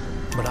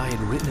 but I had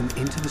written him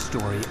into the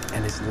story,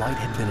 and his light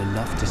had been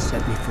enough to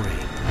set me free.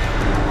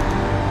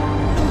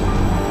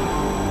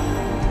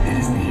 It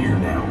isn't here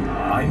now.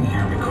 I'm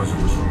here because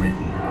it was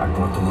written. I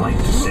brought the light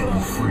to set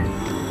you free.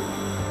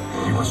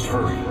 You must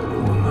hurry.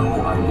 It will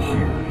know I'm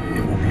here.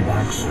 It will be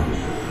back soon.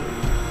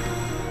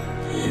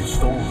 It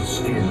stole the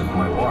skin of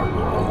my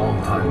Barbara a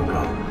long time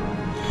ago.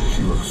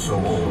 She looks so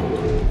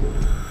old.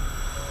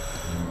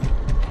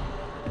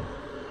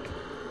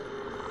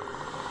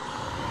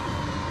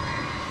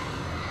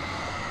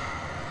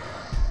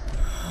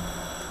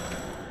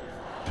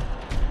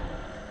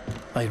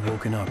 I had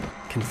woken up,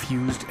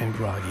 confused and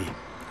groggy,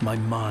 my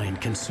mind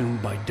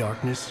consumed by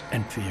darkness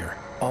and fear.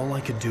 All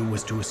I could do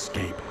was to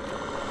escape.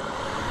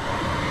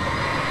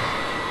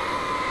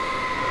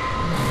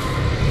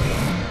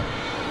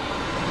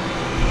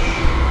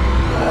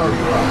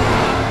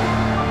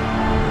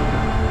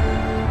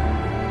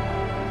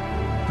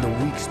 The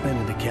week spent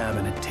in the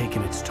cabin had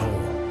taken its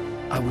toll.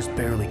 I was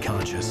barely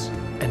conscious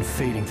and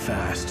fading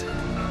fast.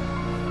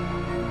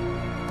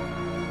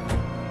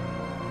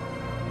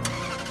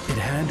 It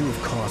had to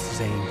have cost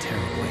Zane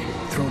terribly,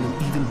 thrown him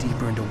even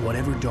deeper into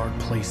whatever dark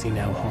place he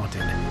now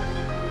haunted.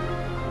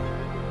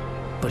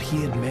 But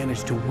he had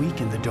managed to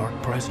weaken the dark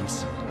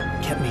presence,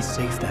 kept me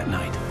safe that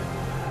night.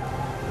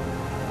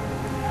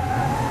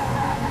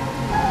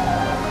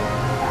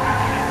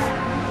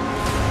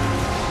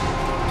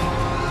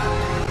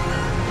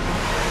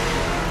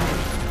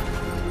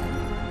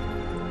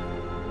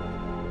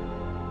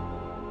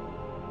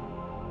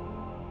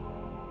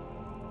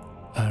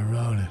 I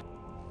wrote it.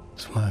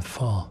 It's my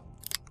fault.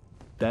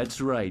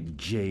 That's right,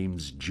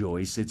 James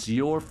Joyce. It's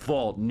your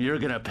fault, and you're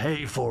gonna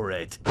pay for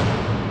it.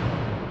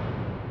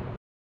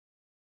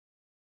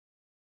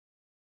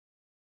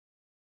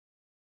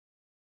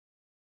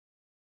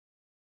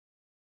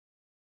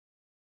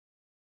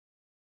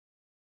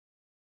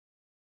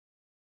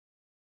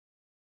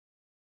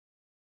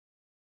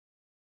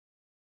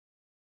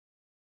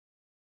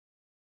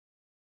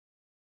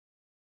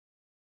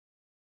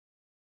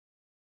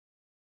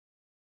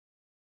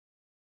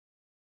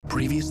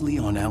 Previously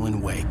on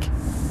Alan Wake.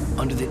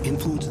 Under the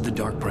influence of the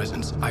dark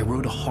presence, I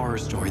wrote a horror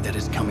story that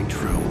is coming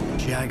true.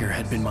 Jagger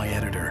had been my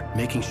editor,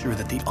 making sure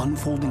that the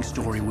unfolding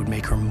story would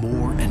make her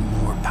more and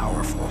more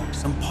powerful.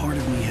 Some part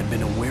of me had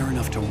been aware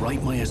enough to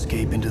write my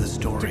escape into the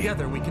story.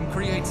 Together we can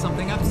create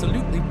something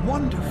absolutely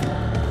wonderful.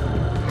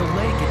 The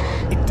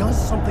lake, it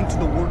does something to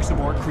the works of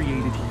art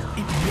created here.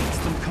 It makes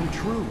them come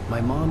true.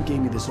 My mom gave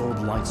me this old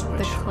light switch.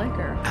 The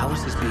clicker.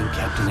 Alice is being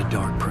kept in a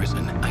dark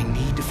prison. I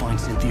need to find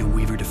Cynthia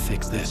Weaver to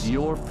fix this. It's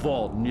your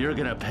fault, and you're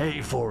gonna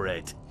pay for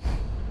it.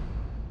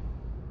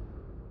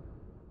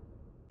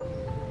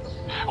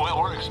 Well,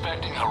 we're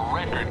expecting a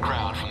record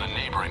crowd from the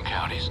neighboring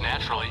counties.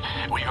 Naturally,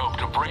 we hope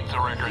to break the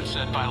record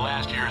set by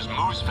last year's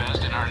Moose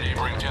Fest in our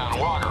neighboring town,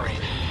 Watery.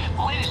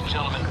 Ladies and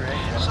gentlemen,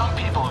 some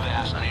people have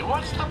asked me,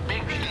 what's the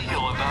big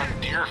deal about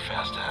Deer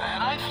Fest?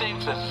 And I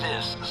think that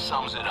this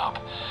sums it up.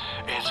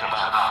 It's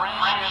about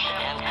friendship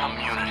and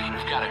community.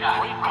 We've got a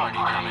great party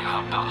coming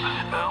up,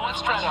 but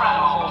let's try to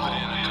hold it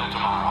in until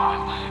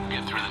tomorrow and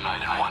get through the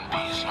night in one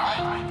piece, all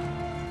right?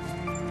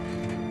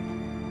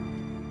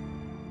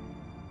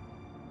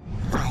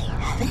 I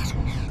have it.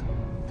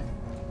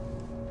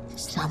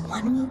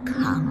 Someone will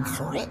come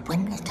for it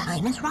when the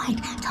time is right.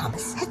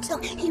 Thomas said so.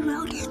 He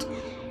wrote it.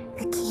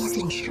 The key is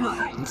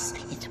insurance.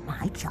 It's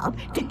my job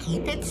to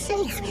keep it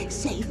safe.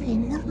 Safe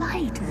in the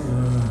light.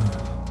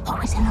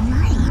 What was in the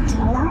light?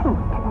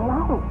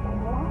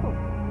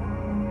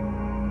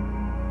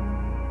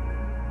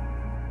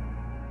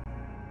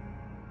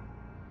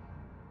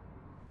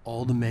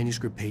 All the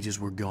manuscript pages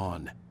were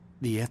gone.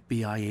 The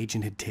FBI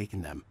agent had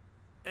taken them.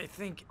 I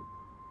think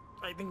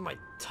my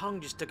tongue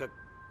just took a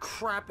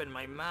crap in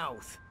my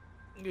mouth.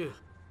 Ugh.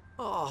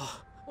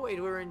 Oh,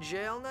 wait, we're in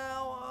jail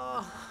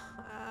now?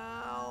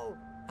 Al.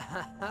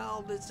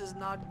 Al, this is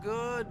not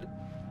good.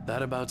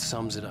 That about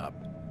sums it up.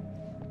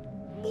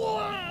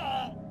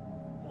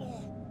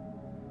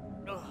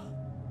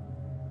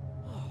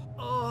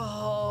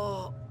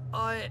 Oh,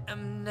 I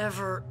am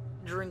never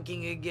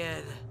drinking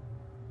again.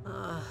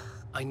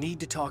 I need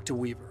to talk to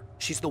Weaver.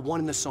 She's the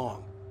one in the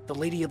song. The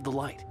Lady of the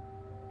Light.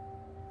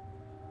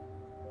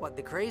 What,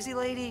 the crazy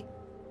lady?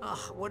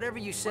 Ugh, whatever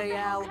you say,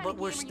 Al, but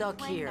we're stuck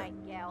here.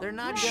 They're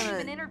not You gonna... haven't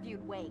even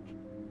interviewed Wake.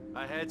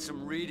 I had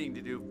some reading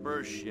to do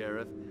first,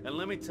 Sheriff, and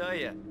let me tell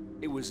you,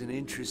 it was an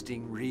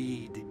interesting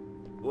read.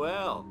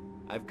 Well,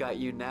 I've got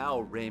you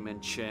now,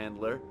 Raymond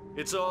Chandler.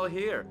 It's all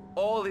here.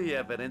 All the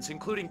evidence,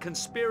 including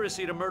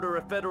conspiracy to murder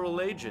a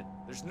federal agent.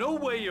 There's no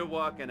way you're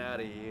walking out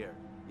of here.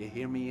 You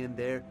hear me in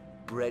there,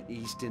 Bret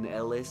Easton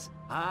Ellis?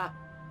 Huh?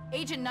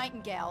 Agent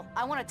Nightingale,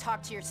 I want to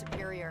talk to your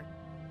superior.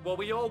 Well,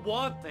 we all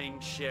want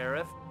things,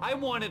 Sheriff. I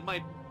wanted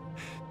my...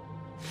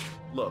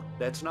 Look,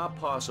 that's not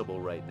possible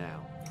right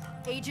now.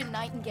 Agent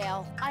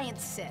Nightingale, I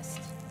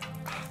insist.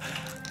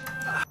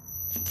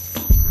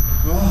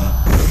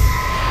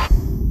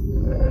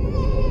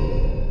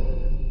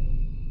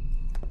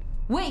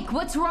 Wake,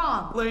 what's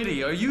wrong?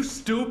 Lady, are you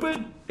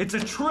stupid? It's a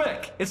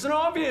trick. It's an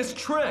obvious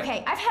trick.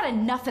 Okay, I've had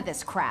enough of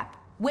this crap.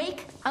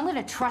 Wake, I'm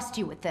gonna trust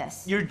you with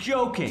this. You're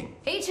joking.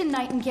 Agent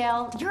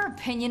Nightingale, your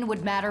opinion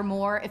would matter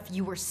more if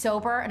you were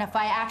sober and if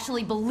I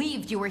actually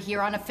believed you were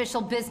here on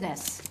official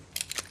business.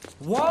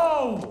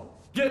 Whoa!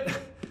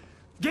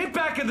 Get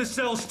back in the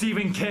cell,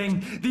 Stephen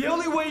King. The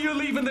only way you're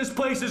leaving this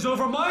place is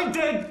over my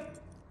dead...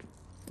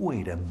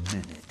 Wait a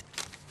minute.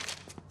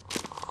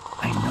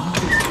 I know...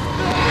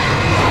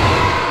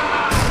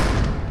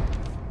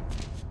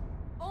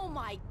 Oh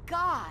my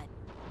God!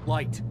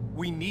 Light.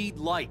 We need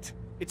light.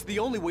 It's the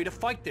only way to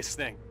fight this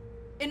thing.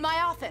 In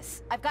my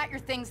office. I've got your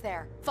things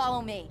there.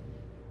 Follow me.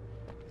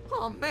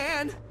 Oh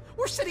man,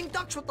 we're sitting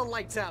ducks with the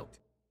lights out.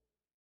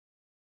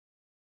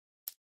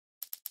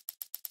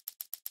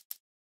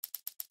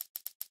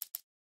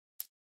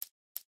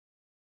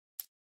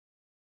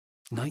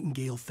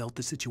 Nightingale felt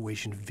the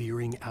situation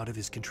veering out of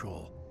his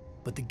control,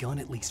 but the gun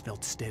at least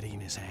felt steady in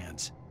his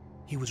hands.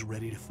 He was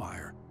ready to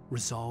fire,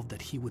 resolved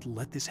that he would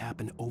let this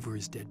happen over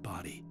his dead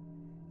body.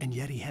 And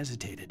yet he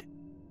hesitated.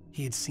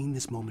 He had seen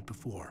this moment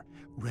before,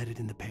 read it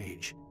in the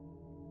page.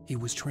 He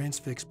was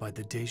transfixed by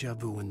the déjà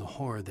vu and the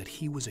horror that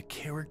he was a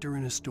character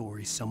in a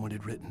story someone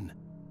had written.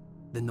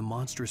 Then the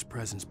monstrous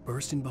presence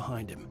burst in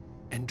behind him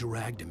and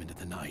dragged him into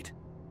the night.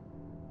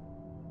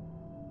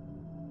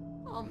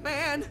 Oh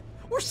man,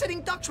 we're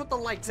sitting ducks with the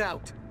lights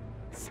out.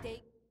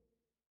 Stay.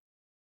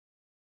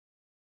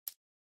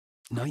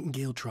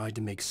 Nightingale tried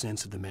to make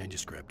sense of the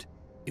manuscript.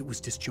 It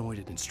was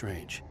disjointed and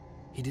strange.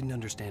 He didn't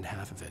understand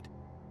half of it,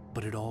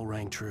 but it all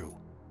rang true.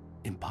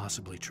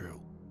 Impossibly true.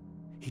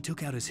 He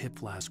took out his hip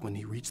flask when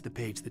he reached the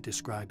page that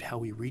described how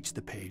he reached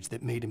the page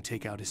that made him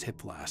take out his hip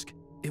flask.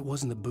 It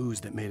wasn't the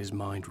booze that made his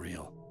mind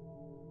reel.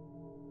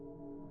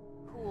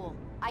 Cool.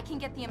 I can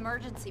get the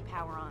emergency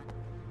power on.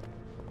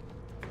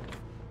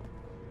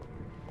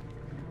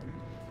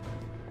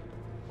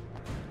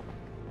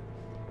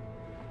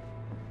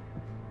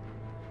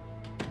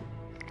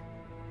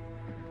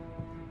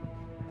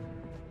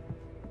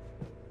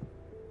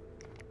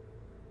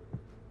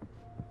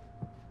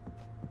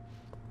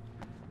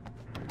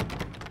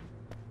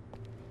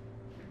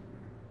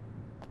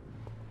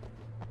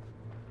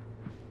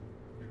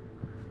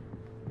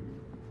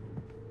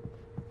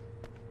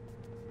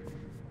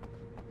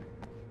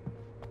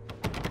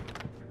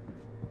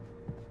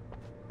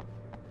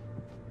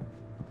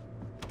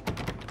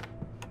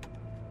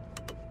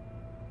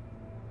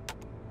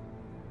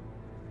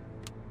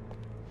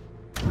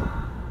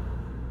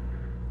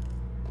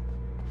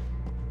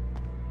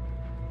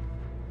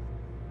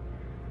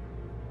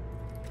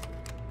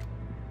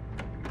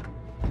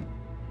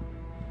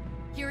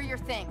 Here are your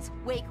things.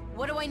 Wake,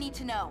 what do I need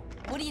to know?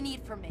 What do you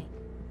need from me?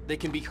 They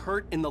can be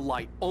hurt in the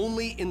light,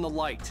 only in the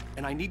light.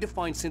 And I need to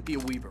find Cynthia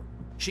Weaver.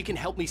 She can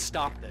help me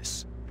stop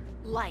this.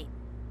 Light.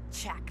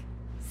 Check.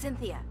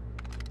 Cynthia.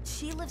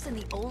 She lives in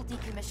the old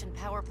decommissioned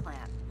power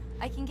plant.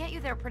 I can get you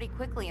there pretty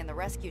quickly in the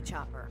rescue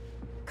chopper.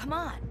 Come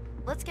on,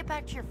 let's get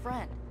back to your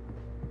friend.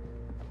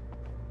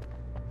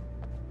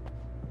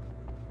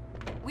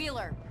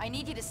 Wheeler, I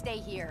need you to stay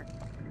here.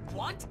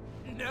 What?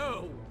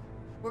 No!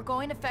 We're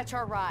going to fetch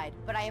our ride,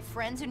 but I have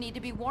friends who need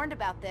to be warned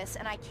about this,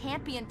 and I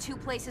can't be in two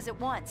places at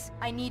once.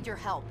 I need your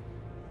help.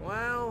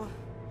 Well,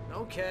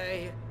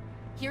 okay.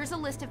 Here's a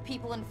list of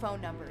people and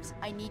phone numbers.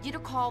 I need you to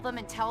call them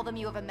and tell them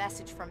you have a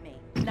message from me.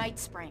 Night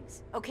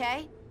Springs,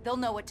 okay? They'll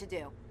know what to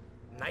do.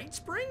 Night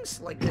Springs?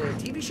 Like the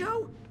TV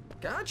show?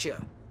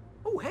 Gotcha.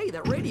 Oh, hey,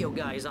 that radio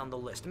guy is on the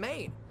list,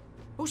 Maine.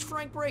 Who's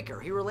Frank Breaker?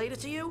 He related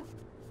to you?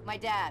 My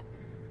dad.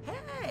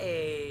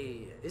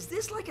 Hey, is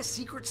this like a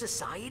secret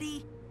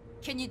society?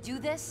 Can you do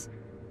this?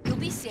 You'll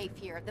be safe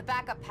here. The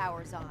backup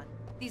power's on.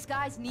 These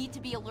guys need to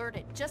be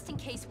alerted, just in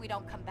case we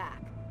don't come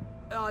back.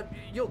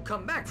 You'll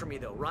come back for me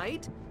though,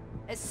 right?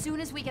 As soon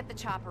as we get the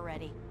chopper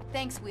ready.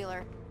 Thanks,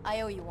 Wheeler. I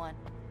owe you one.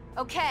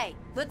 Okay,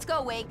 let's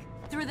go, Wake.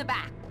 Through the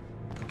back.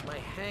 My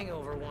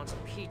hangover wants a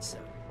pizza.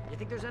 You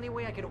think there's any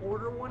way I could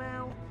order one,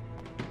 Al?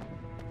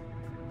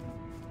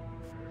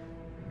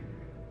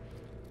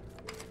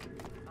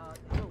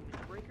 Hello,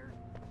 Mr. Breaker?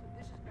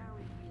 This is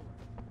Barry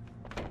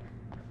Wheeler.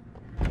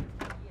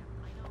 Yeah,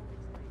 I know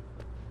it's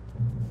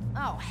late.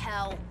 Oh,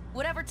 hell.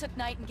 Whatever took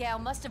Nightingale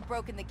must have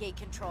broken the gate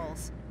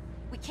controls.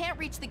 We can't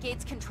reach the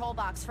gate's control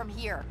box from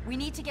here. We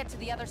need to get to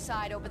the other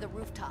side over the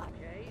rooftop.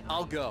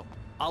 I'll go.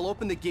 I'll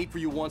open the gate for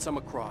you once I'm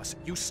across.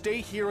 You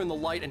stay here in the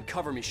light and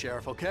cover me,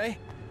 Sheriff, okay?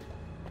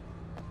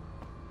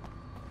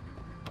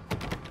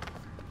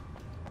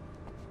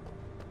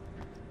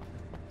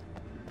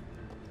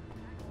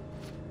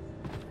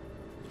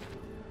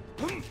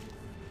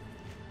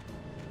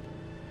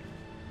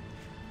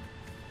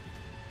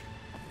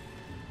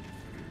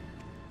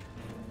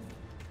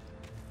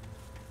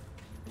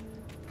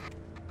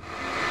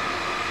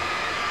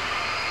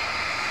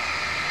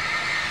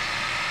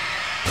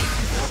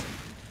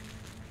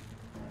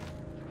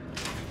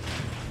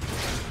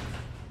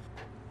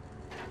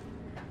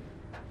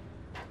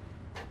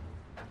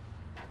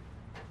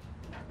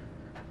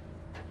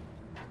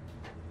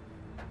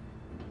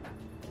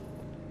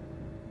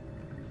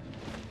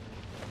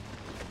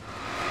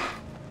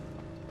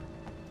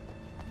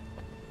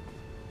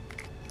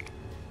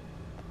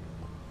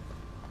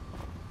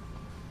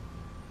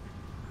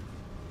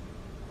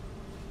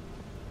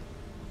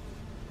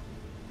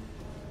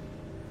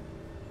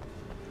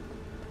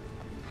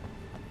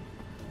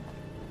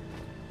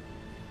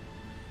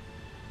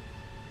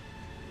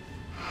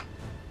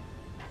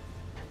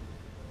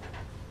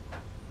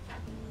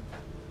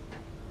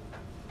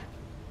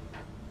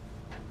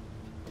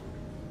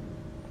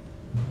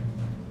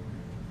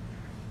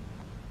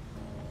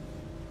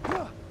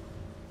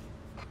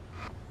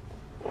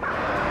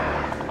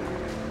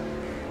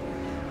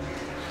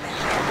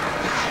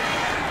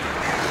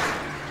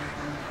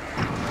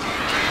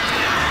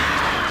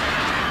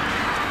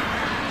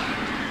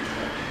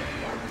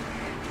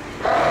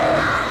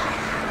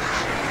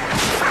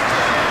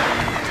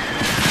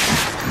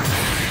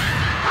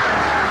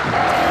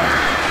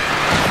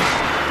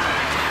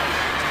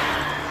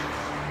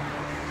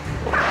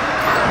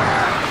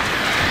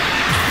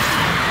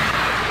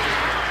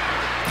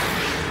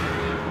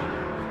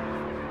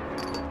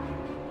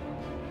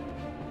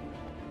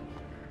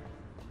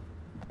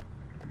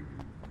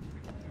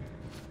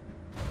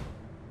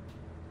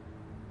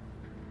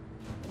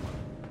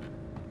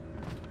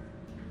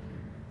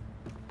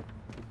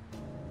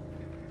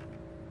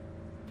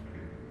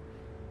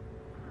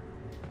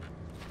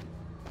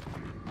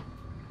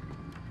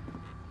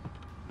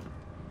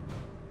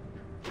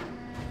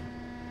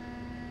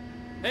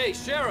 Hey,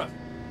 Sheriff!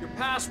 Your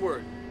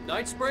password.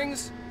 Night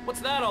Springs? What's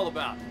that all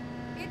about?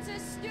 It's a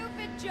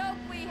stupid joke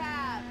we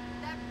have.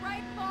 That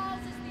Brightfalls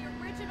is the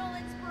original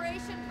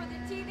inspiration for the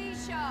TV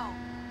show.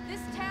 This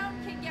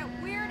town can get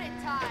weird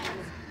at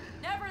times.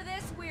 Never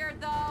this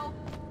weird, though.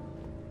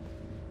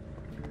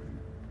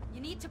 You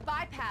need to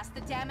bypass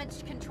the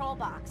damaged control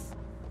box.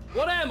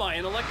 What am I,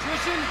 an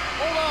electrician?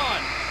 Hold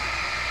on!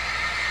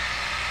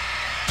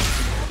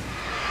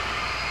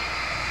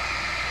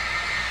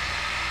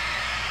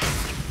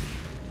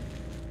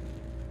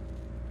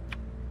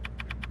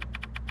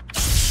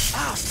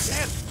 Oh,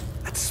 damn!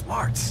 That's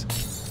smarts.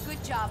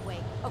 Good job,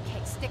 Wade.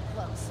 Okay, stick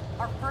close.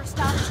 Our first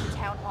stop is the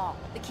town hall.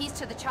 The keys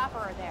to the chopper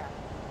are there.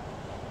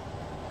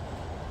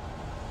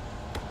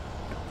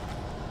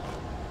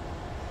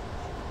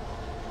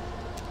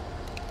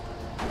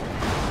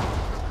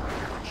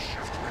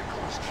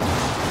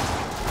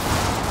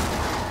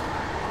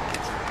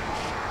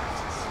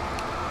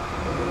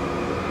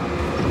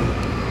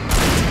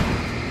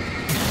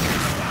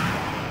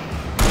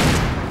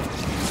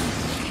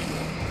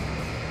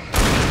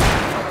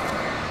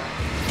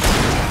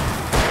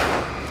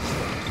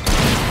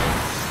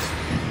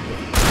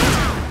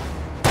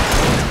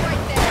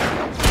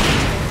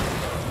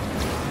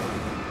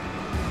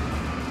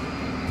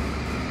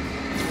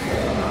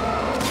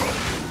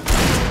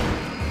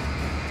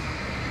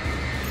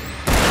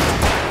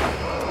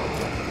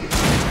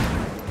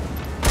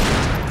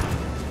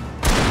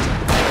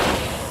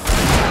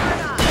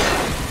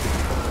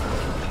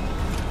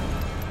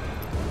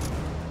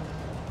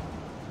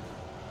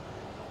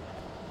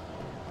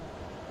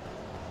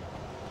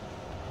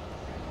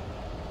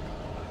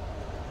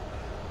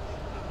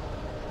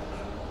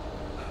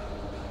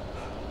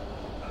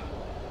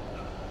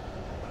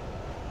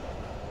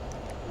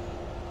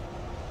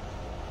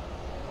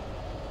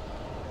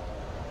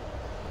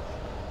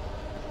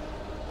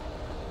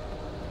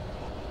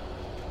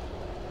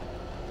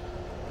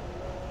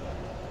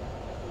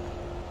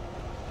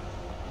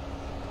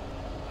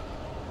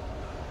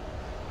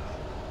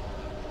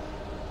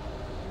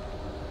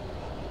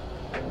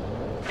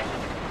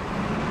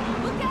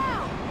 Look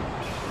out!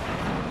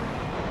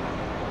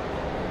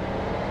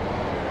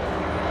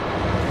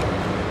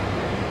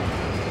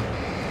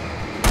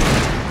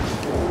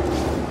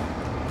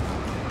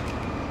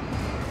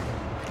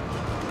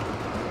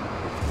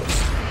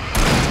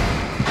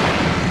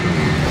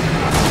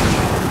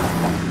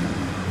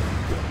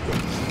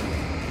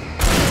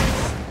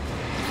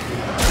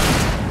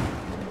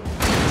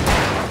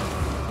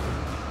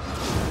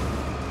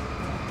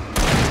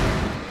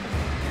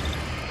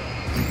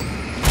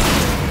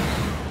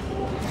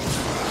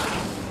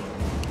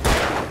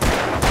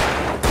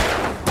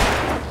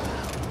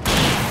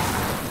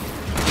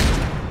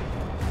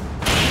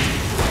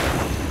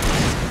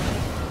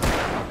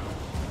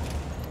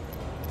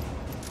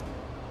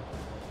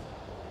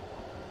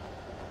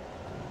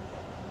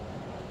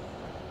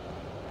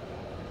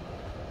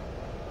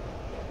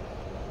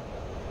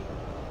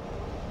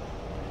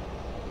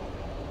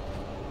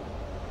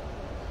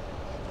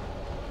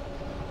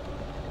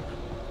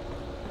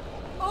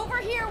 Over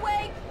here,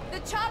 Wake! The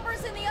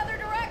chopper's in the other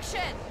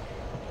direction!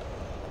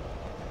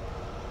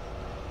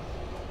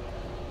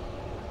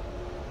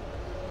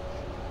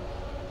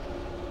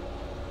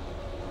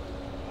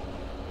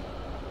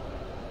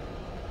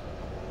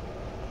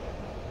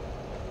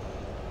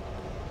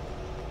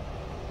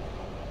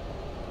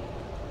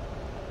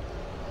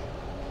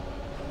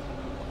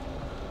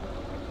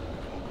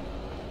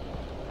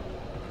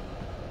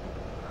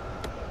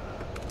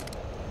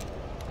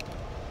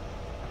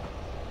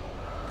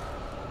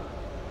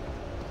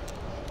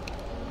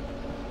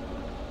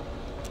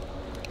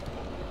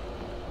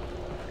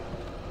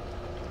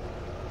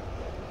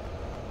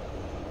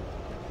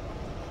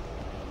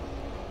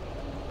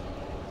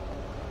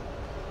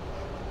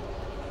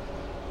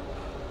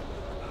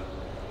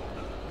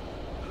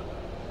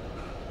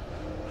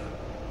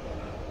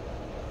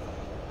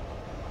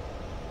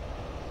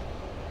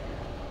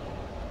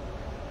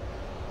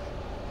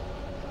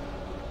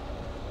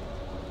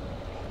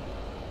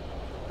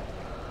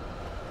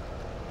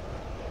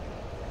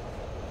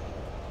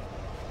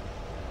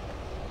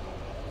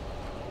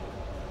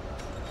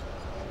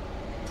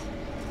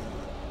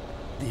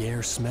 The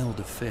air smelled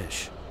of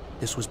fish.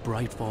 This was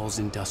Brightfalls'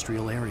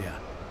 industrial area.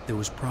 There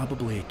was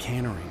probably a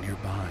cannery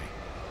nearby.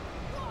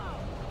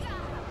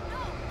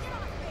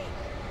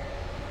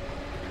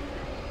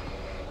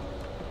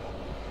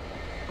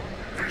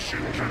 Mission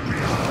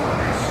complete.